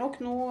skjer nok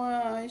noe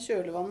i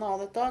kjølvannet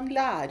av dette. Han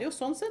lærer jo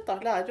sånn sett, da.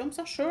 Lærer om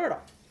seg selv, da.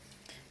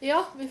 Ja,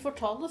 vi får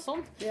ta det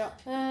sånn. Ja.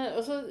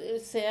 Og så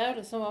ser jeg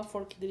liksom hva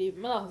folk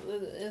driver med, da.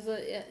 Altså,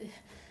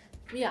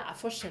 vi er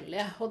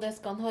forskjellige, og det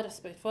skal han ha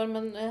respekt for.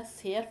 Men jeg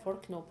ser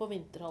folk nå på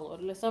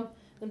vinterhalvåret, liksom.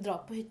 De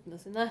drar på hyttene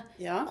sine.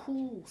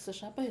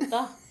 Koser seg på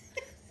hytta.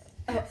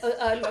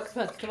 Er lagt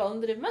merke til hva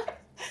de driver med?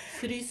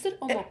 Fryser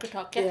og måker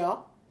taket. Ja.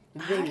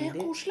 Er det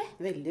koselig?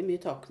 Veldig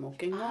mye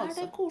takmåking nå,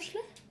 altså. Er det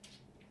koselig?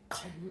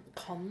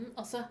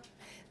 Altså...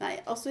 Nei,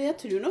 altså jeg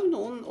tror nok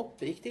noen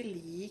oppriktig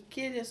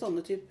liker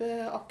sånne type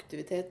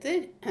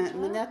aktiviteter.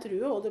 Men jeg tror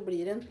jo det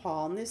blir en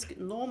panisk,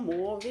 nå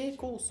må vi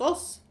kose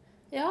oss.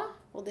 Ja.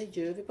 Og det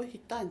gjør vi på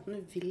hytta, enten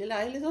du vil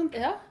eller ei, liksom.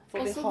 Ja.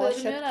 For vi har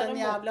kjøpt den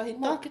jævla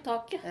hytta. Måke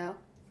taket. Ja.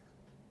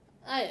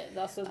 Nei,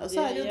 altså... Og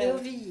så er det jo det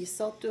å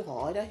vise at du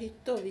har ei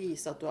hytte, og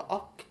vise at du er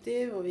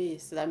aktiv, og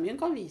vise... Det er mye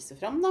en kan vise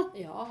frem, da.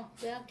 Ja,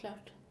 det er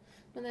klart.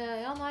 Men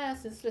jeg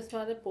synes liksom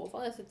jeg er litt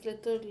påfall. Jeg sitter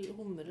litt og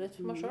humrer litt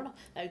for meg selv, da.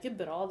 Det er jo ikke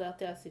bra det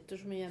at jeg sitter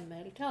så mye hjemme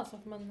hele tiden, altså.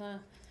 Men,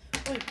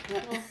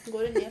 nå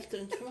går det helt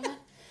rundt for meg her.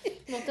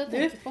 Nå måtte jeg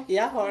tenke på.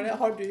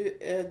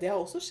 Det har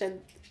også skjedd.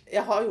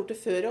 Jeg har gjort det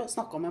før og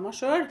snakket med meg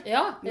selv.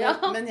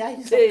 Men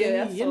jeg snakker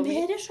mye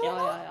mer selv.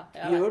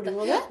 Gjør du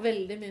det?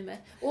 Veldig mye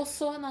mer. Og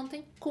så en annen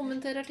ting.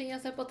 Kommenterer ting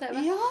jeg ser på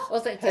TV. Ja,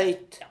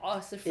 høyt. Ja,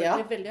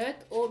 selvfølgelig veldig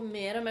høyt. Og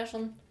mer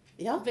sånn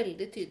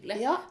veldig tydelig.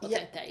 Og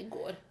tenkte jeg i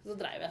går, så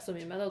drev jeg så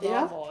mye med det, og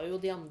da var jo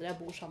de andre jeg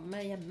bor sammen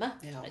med hjemme.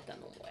 Tenkte jeg,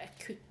 nå må jeg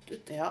kutte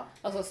ut.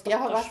 Altså, jeg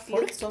har vært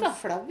litt sånn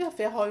flau,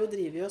 for jeg har jo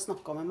drivet og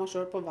snakket med meg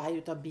selv på vei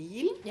ut av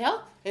bilen.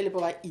 Eller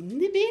på vei inn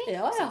i bilen.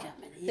 Så tenkte jeg,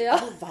 men i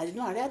all verden,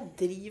 hva er det jeg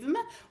driver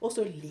med? Og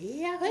så ler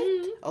jeg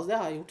høyt. Altså, det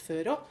har jeg gjort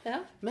før også.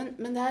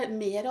 Men det er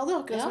mer av det,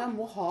 akkurat som jeg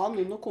må ha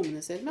noen å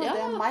kommunisere med, og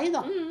det er meg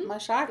da,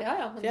 meg selv.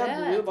 For jeg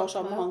bor jo bare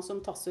sammen med han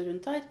som tasser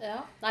rundt her.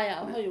 Nei, jeg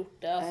har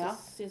gjort det,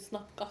 altså,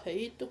 snakket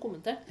høyt og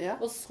kommentert,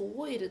 og så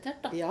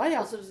irritert da.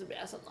 Og så ble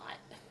jeg sånn, nei,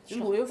 du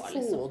må jo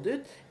få det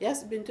ut.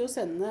 Jeg begynte jo å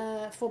sende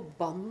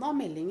forbanna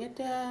meldinger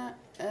til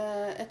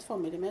et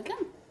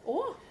familiemedlem.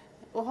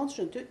 Og han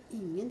skjønte jo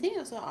ingenting.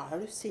 Altså,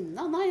 er du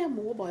sinna? Nei, jeg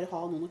må bare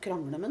ha noen å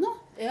krangle med nå.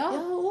 Ja,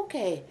 ok.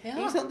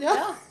 Ikke sant?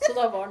 Så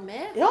da var han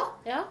med?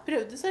 Ja,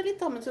 prøvde seg litt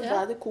da, men så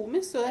ble det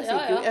komisk. Så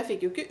jeg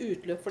fikk jo ikke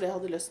utløp for det jeg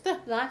hadde lyst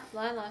til.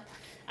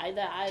 Nei,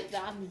 det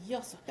er mye,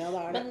 altså. Ja,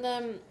 det er det.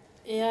 Men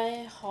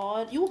jeg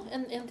har jo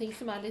en ting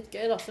som er litt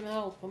gøy da, som jeg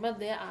har holdt på med.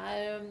 Det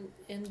er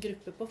en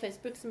gruppe på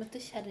Facebook som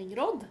heter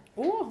Kjerringråd.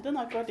 Den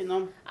har ikke vært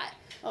innom. Nei.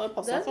 Ja, det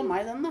passer for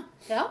meg den da.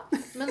 Ja,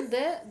 men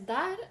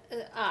der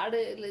er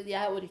det,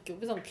 jeg orker jo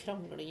ikke sånn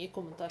krangling i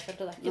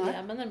kommentarfeltet, det er ikke det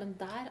jeg mener, men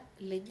der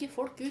legger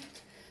folk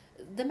ut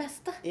det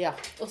meste.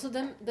 Og så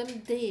de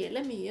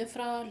deler mye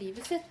fra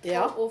livet sitt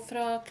og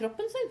fra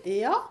kroppen sin.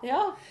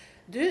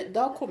 Du,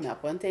 da kom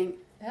jeg på en ting.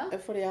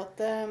 Fordi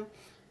at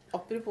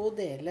apropos å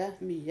dele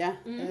mye,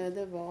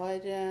 det var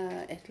et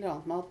eller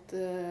annet med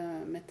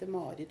at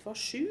Mette-Marit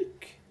var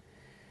syk.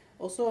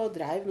 Og så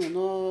drev noen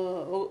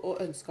og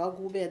ønsket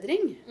god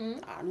bedring.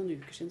 Det er noen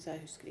uker siden, så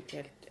jeg husker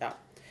ikke helt.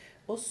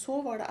 Og så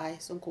var det ei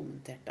som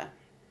kommenterte.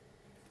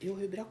 Jo,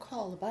 hun brakk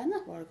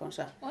halebeinet, var det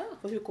kanskje.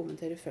 For hun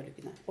kommenterer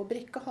følgende. Å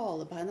brekke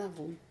halebeinet er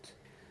vondt.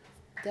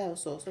 Det er jo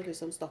så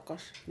liksom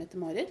stakkars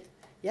Mette-Marit.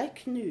 Jeg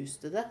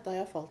knuste det da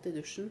jeg falt i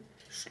dusjen.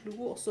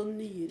 Slo også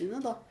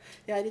nyrene da.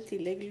 Jeg er i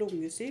tillegg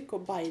lungesyk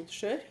og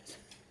beinskjør.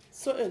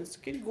 Så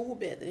ønsker god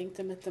bedring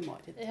til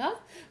Mette-Marit.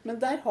 Men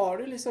der har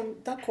du liksom,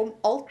 der kom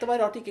alt. Det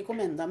var rart det ikke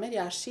kom enda mer.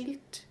 Jeg er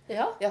skilt.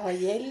 Jeg har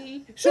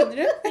gjeld.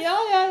 Skjønner du? Ja.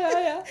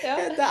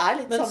 Det er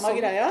litt samme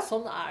greia.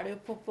 Sånn er det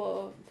jo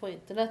på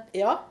internett.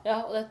 Og det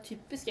er et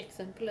typisk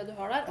eksempel det du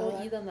har der. Og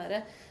i den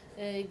der,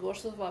 i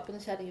går så var jeg på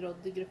den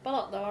Kjerringråd-gruppa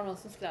da. Da var det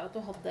noen som skrev at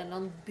hun hadde en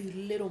eller annen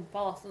byll i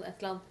rumpa da. Sånn et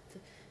eller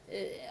annet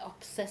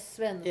absess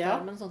ved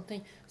endetarmen, sånne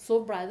ting. Så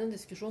ble det en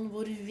diskusjon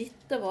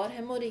hvorvidt det var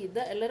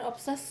hemorrhoide eller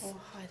absess.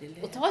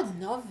 Og ta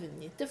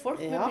navngitte folk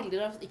med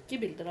bilder av,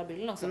 ikke bilder av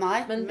bilden, altså,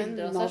 men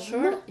bilder av seg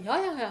selv.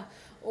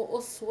 Og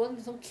så en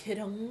liksom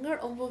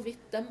krangel om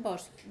hvorvidt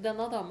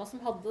denne dama som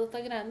hadde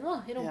dette greiene da,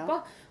 i rumpa,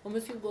 om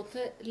hun skulle gå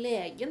til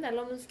legen,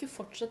 eller om hun skulle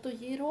fortsette å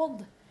gi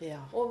råd.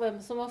 Og hvem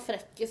som var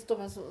frekkest,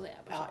 og hvem som...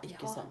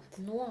 ikke sant.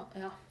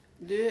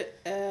 Du,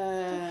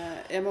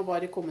 jeg må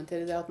bare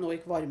kommentere det at nå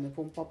gikk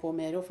varmepumpa på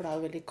mer, for det er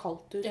jo veldig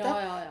kaldt ute.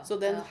 Ja.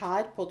 Så den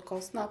her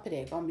podcasten er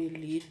preget av mye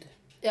lyd.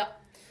 Ja.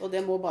 Og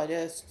det må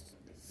bare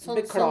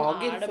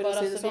beklager, sånn for å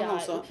si det sånn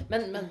også.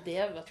 Men det,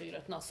 vet du,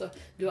 Grøten, altså,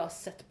 du har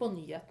sett på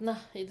nyhetene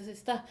i det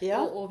siste,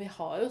 og vi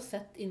har jo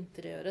sett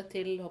interiøret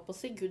til, håper å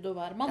si, Gud og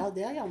hvermann. Ja,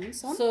 det er jammen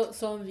sant.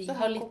 Så vi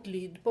har litt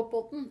lyd på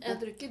podden. Jeg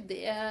tror ikke det...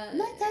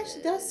 Nei,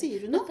 det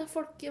sier du nå. Dette er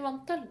folk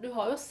vant til. Du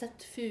har jo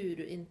sett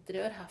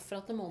furuinteriør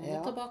herfra til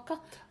måneden tilbake.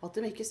 At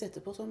de ikke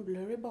setter på sånn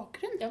blurry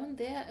bakgrunn. Ja, men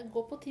det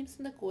går på Teams,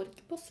 men det går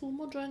ikke på Zoom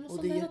og Join og sånn.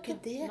 Og det gjør ikke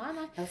det.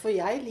 Nei. Ja, for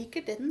jeg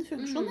liker den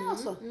funksjonen,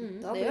 altså.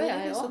 Da det gjør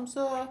jeg liksom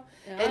så...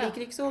 Jeg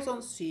liker ikke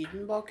sånn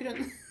sydenbakgrunn.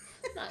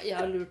 Nei, jeg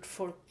har lurt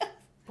folk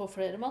på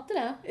flere måter,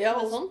 jeg. Ja,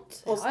 sånt.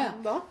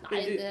 Da?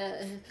 Nei,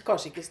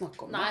 kanskje ikke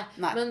snakke om det.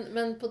 Nei.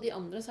 Men på de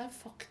andre så er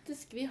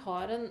faktisk, vi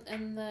har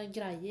en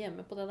greie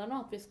hjemme på det der nå,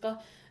 at vi skal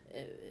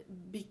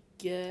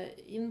bygge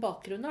inn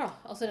bakgrunner, da.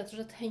 Altså rett og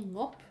slett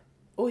henge opp.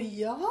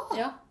 Ja!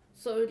 Ja,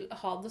 så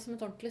ha det som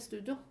et ordentlig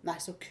studio. Nei,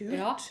 så kult.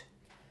 Ja.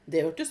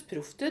 Det hørtes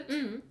proft ut.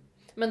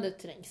 Men det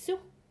trengs jo.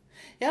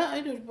 Ja,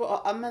 jeg lurer på,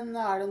 men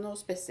er det noe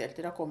spesielt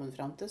dere har kommet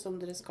frem til som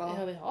dere skal...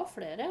 Ja, vi har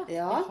flere,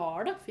 ja. Vi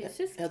har det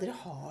fysisk. Ja, dere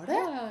har det?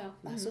 Ja.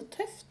 Nei, så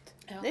tøft.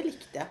 Det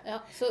likte jeg.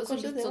 Ja, så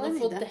litt sånn å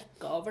få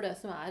dekket over det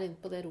som er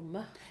inne på det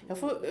rommet. Ja,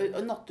 for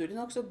naturlig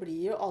nok så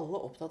blir jo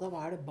alle opptatt av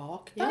hva er det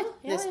bak der.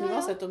 Nesten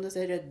uansett om det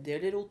ser røddig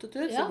eller rotet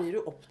ut, så blir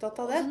du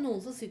opptatt av det. Altså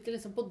noen som sitter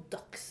liksom på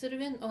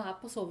Dagsrevyen og er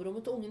på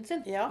soverommet til ungen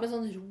sin, med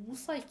sånn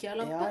rosa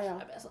IKEA-lampe.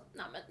 Jeg ble sånn,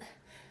 nei,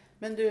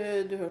 men du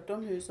hørte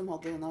om hun som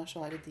hadde denne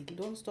svære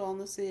dildoen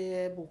stående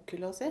i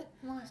bokhylla si?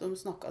 Nei. Som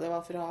snakket, det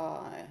var fra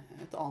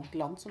et annet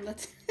land som det.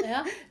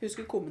 Hun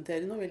skulle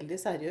kommentere noe veldig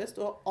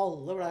seriøst, og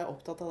alle ble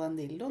opptatt av den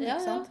dildoen, ikke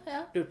sant?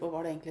 Lurte på,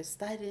 var det egentlig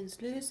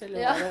sterrenslys,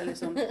 eller var det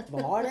liksom,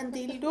 var det en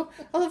dildo?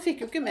 Ja, da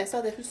fikk jo ikke med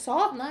seg det hun sa,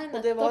 og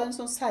det var en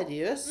sånn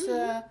seriøs,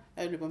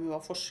 jeg lurer på om hun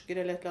var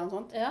forsker eller et eller annet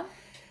sånt.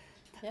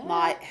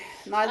 Nei,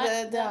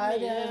 det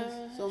er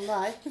sånn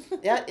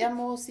det er. Jeg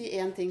må si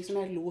en ting som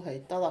jeg lo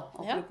høyt av, da.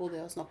 Apropos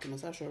det å snakke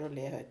med seg selv og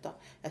le høyt av.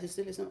 Jeg synes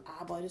det liksom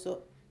er bare så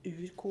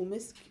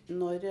urkomisk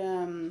når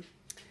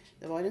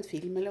det var en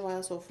film eller hva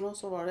jeg så for noe,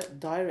 så var det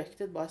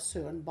Directed by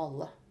Søren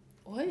Balle.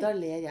 Da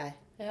ler jeg.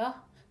 Ja,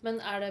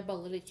 men er det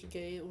Balle like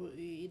gøy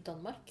i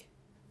Danmark?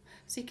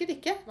 Sikkert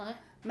ikke. Nei.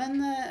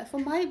 Men for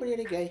meg blir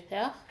det gøy.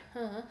 Ja.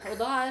 Og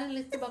da er det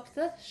litt tilbake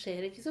til det.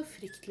 Skjer ikke så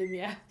fryktelig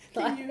mye.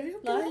 Det gjør jo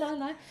ikke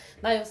det.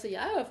 Nei, altså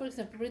jeg har for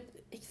eksempel blitt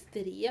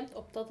ekstremt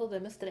opptatt av det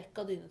med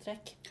strekk av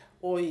dynetrekk.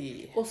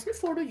 Oi. Hvordan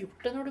får du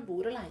gjort det når du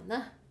bor alene?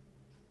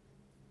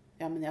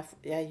 Ja, men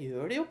jeg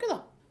gjør det jo ikke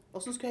da.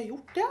 Hvordan skulle jeg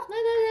gjort det?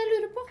 Nei, det er det jeg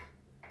lurer på.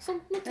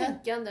 Sånt nå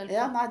tenker jeg en del på.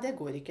 Ja, nei, det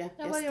går ikke.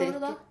 Hva gjør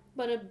du da?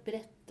 Bare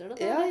bretter det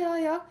da?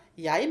 Ja.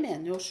 Jeg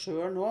mener jo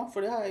selv nå,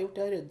 for det har jeg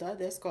gjort, jeg ryddet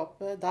i det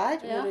skapet der,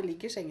 hvor det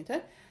ligger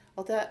sengetøy,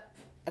 at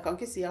jeg kan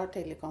ikke si jeg har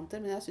tellekanter,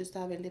 men jeg synes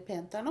det er veldig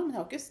pent der nå, men jeg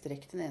har ikke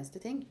strekt en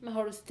eneste ting. Men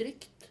har du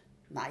strykt?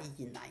 Nei.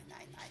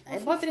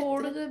 Hvorfor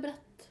får du det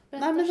brett?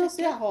 Nei, men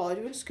altså, jeg har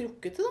jo vel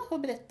skrukkete da,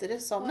 og bretter det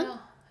sammen.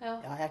 Ja,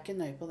 jeg er ikke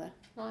nøye på det.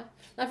 Nei,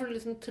 for du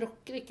liksom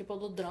tråkker ikke på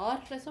det og drar,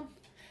 liksom?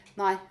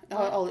 Nei, jeg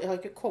har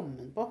ikke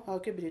kommet på, jeg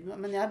har ikke brydd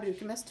meg, men jeg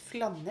bruker mest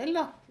flanell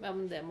da. Ja,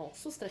 men det må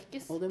også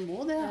strekkes. Og det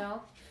må det.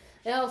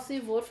 Ja, altså i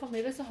vår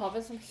familie så har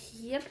vi en sånn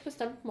helt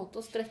bestemt måte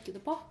å strekke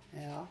det på.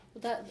 Ja.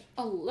 Og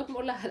alle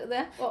må lære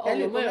det, og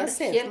alle må gjøre det helt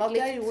likt. Jeg ser for meg at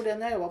jeg gjorde det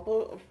når jeg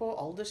jobbet på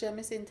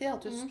aldershjem i sin tid,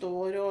 at du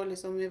står og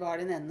liksom i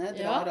hver din ende,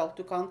 drar alt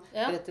du kan,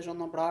 bretter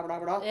sånn og bla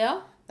bla bla. Ja.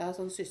 Det er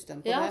sånn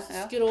system på det. Ja,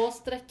 så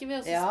skråstrekker vi,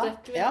 og så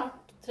strekker vi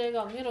 3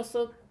 ganger, og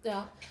så,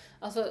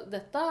 altså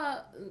dette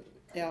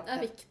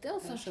er viktig,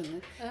 altså. Jeg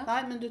skjønner. Nei,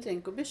 men du trenger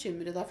ikke å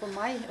bekymre deg for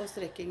meg og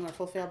strekking i hvert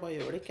fall, for jeg bare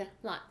gjør det ikke.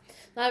 Nei,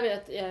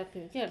 jeg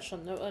kunne ikke helt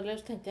skjønne,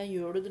 eller tenkte jeg,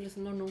 gjør du det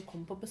liksom når noen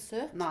kommer på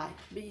besøk? Nei.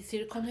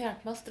 Sier du, kan du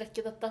hjelpe meg å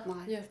strekke dette?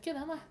 Nei. Du gjør ikke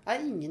det, nei.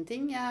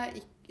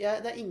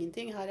 Det er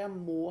ingenting her jeg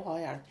må ha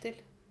hjelp til.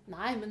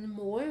 Nei, men du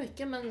må jo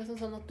ikke, men liksom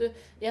sånn at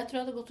jeg tror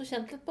jeg hadde gått og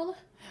kjent litt på det.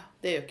 Ja,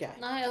 det gjør ikke jeg.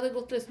 Nei, jeg hadde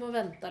gått liksom og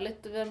ventet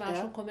litt, hvem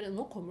som kommer inn?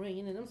 Nå kommer du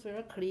ingen innom, så blir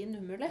det klin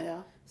umulig.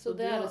 Ja, så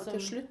det er liksom...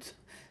 til slutt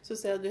så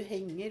ser jeg at du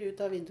henger ut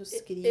av vinduet og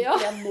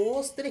skriker, jeg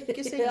må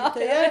strekke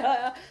sengetøyet.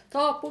 Ja.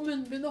 Ta på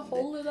munnbind og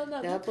hold i den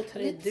ene. Jeg er på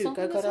 3.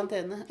 uka i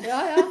karantene. Ja.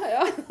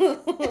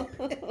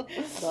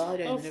 Da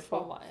røyner det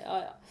på.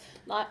 Ja.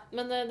 Nei,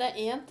 men det er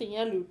en ting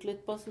jeg har lurt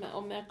litt på,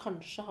 om jeg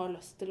kanskje har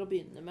lyst til å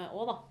begynne med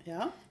også da.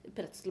 Ja.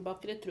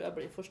 Pretzelbakeri tror jeg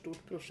blir for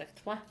stort prosjekt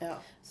for meg. Ja.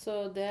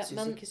 Jeg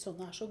synes ikke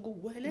sånne er så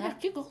gode heller. Det er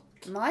ikke godt.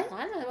 Nei,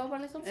 det var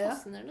bare litt sånn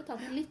fascinerende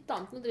tanke. Litt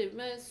annet enn å drive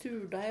med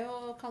surdeig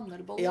og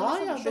kanelboller.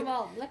 Ja, så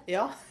vanlig.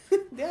 Ja,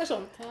 det er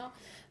sånn. Ja.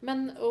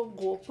 Men å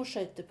gå på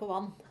skøyter på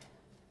vann.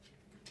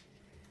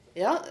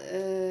 Ja,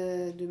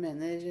 du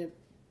mener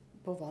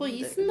på vann? På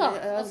isen da.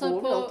 Jeg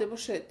går vel alltid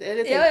på skøyter,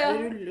 eller tenker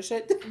på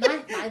rulleskøyter.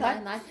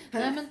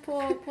 Nei, men på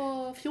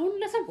fjorden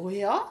liksom.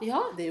 Ja,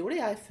 det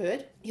gjorde jeg før.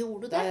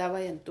 Gjorde du det? Da jeg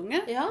var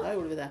jentunge, da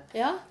gjorde vi det.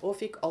 Ja. Og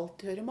fikk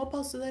alltid høre, må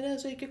passe dere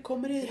så ikke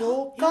kommer i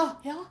råka.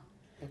 Ja.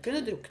 Da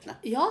kunne du drukne.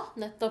 Ja,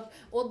 nettopp.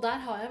 Og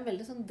der har jeg en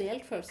veldig sånn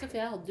delt følelse, for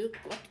jeg hadde jo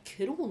vært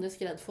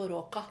kronisk redd for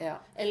råka. Ja.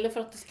 Eller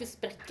for at det skulle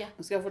sprekke.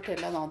 Nå skal jeg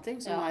fortelle en annen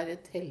ting som er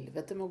et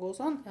helvete med å gå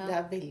sånn. Det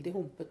er veldig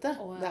humpete.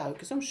 Det er jo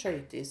ikke som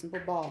skøyteisen på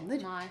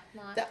baner. Nei.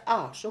 Det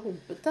er så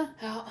humpete.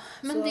 Ja,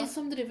 men de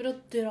som driver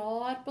og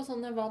drar på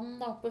sånne vann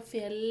da, på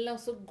fjellet, og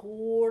så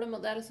går de,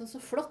 og det er liksom så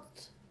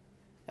flott.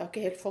 Jeg har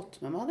ikke helt fått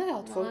med meg det,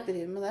 at folk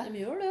driver med det.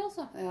 De gjør det,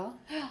 altså.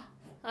 Ja.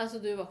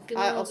 Altså, du var ikke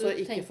noe, altså,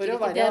 du tenker ikke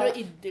være... det er å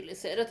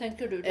idyllisere,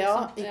 tenker du, liksom. Ja,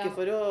 ikke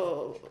for å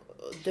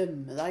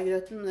dømme deg,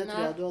 Grøten, men det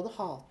tror jeg du hadde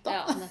hatet.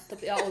 Ja,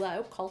 nettopp. Ja, og det er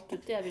jo kaldt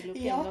ute, jeg vil jo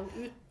ikke engang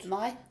ut.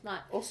 Nei.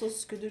 Og så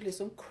skulle du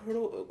liksom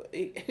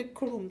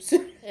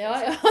klumse. Ja.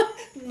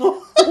 Nå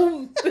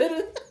humper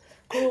rundt.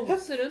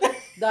 Klumse rundt.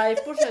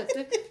 Deg på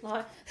skjøter.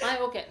 Nei,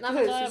 ok. Nei,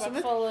 men da har jeg i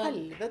hvert fall...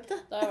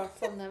 helvete. Da har jeg i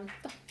hvert fall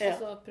nevnt det.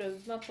 Altså,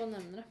 prøvd meg på å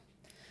nevne det.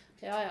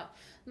 Ja.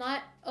 Nei,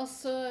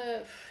 altså,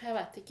 jeg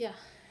vet ikke,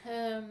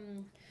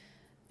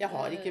 jeg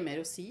har ikke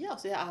mer å si,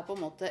 altså jeg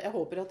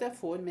håper at jeg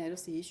får mer å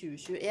si i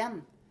 2021.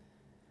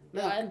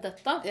 Enn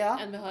dette,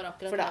 enn vi har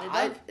akkurat her i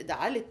dag. For det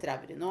er litt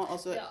traurig nå,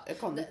 altså, jeg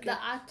kan ikke... Det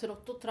er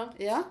trått og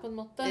trangt, på en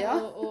måte,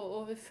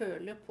 og vi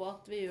føler jo på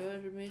at vi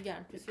gjør mye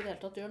gærent hvis vi i det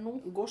hele tatt gjør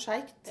noe. Går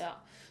skjegt. Ja,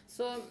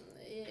 så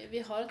vi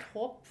har et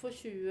håp for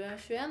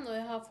 2021, og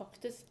jeg har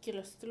faktisk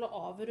lyst til å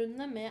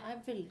avrunde med en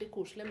veldig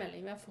koselig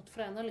melding vi har fått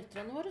fra en av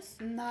lytterne våre.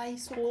 Nei,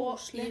 så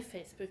koselig. I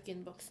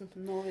Facebook-innboksen.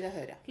 Nå vil jeg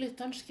høre.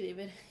 Lytteren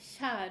skriver: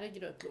 Kjære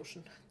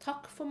Grøtlosjen,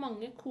 takk for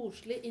mange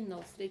koselige,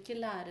 innholdsrike,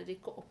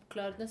 lærerike og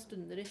oppklarende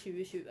stunder i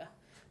 2020.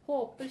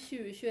 Håper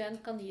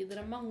 2021 kan gi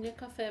dere mange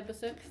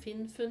kafébesøk,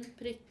 finnfunn,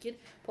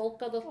 prikker,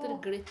 polkadotter,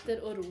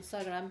 glitter og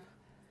rosa glem.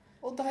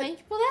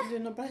 Tenk på det. Du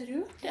nå ble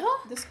rørt. Ja.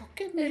 Det skal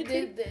ikke mye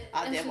til.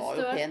 Det var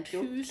jo pent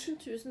gjort.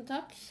 Tusen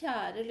takk,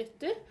 kjære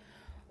lytter.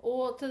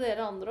 Og til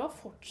dere andre også,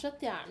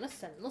 fortsett gjerne,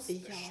 send noen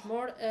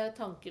spørsmål,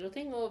 tanker og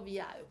ting. Og vi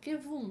er jo ikke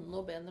vonde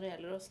å be når det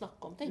gjelder å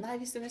snakke om ting. Nei,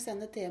 hvis du vil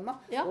sende tema.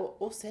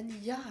 Og send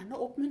gjerne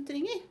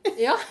oppmuntringer.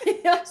 Ja.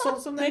 Sånn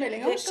som den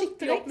meldingen.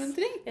 Skikkelig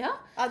oppmuntring. Ja,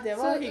 det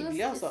var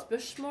hyggelig, altså.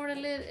 Spørsmål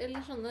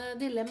eller sånne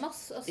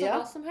dilemmas, altså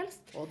hva som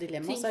helst. Og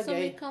dilemmas er gøy. Ting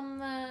som vi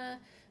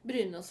kan...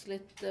 bryne oss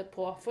litt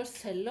på, for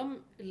selv om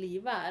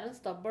livet er en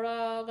stabel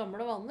av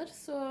gamle vaner,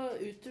 så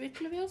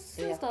utvikler vi oss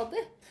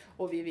stadig.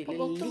 Og vi ville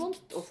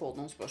likt å få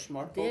noen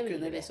spørsmål. Det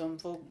ville vi. Liksom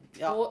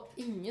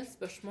og ingen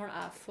spørsmål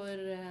er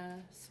for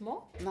små,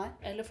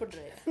 eller for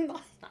drøye.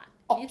 Nei,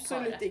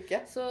 absolutt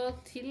ikke. Så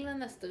til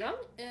neste gang,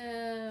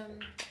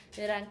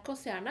 rank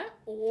oss gjerne,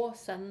 og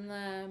send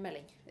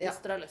melding,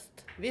 hvis dere har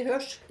lyst. Vi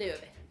hørs. Det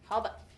gjør vi. Ha det.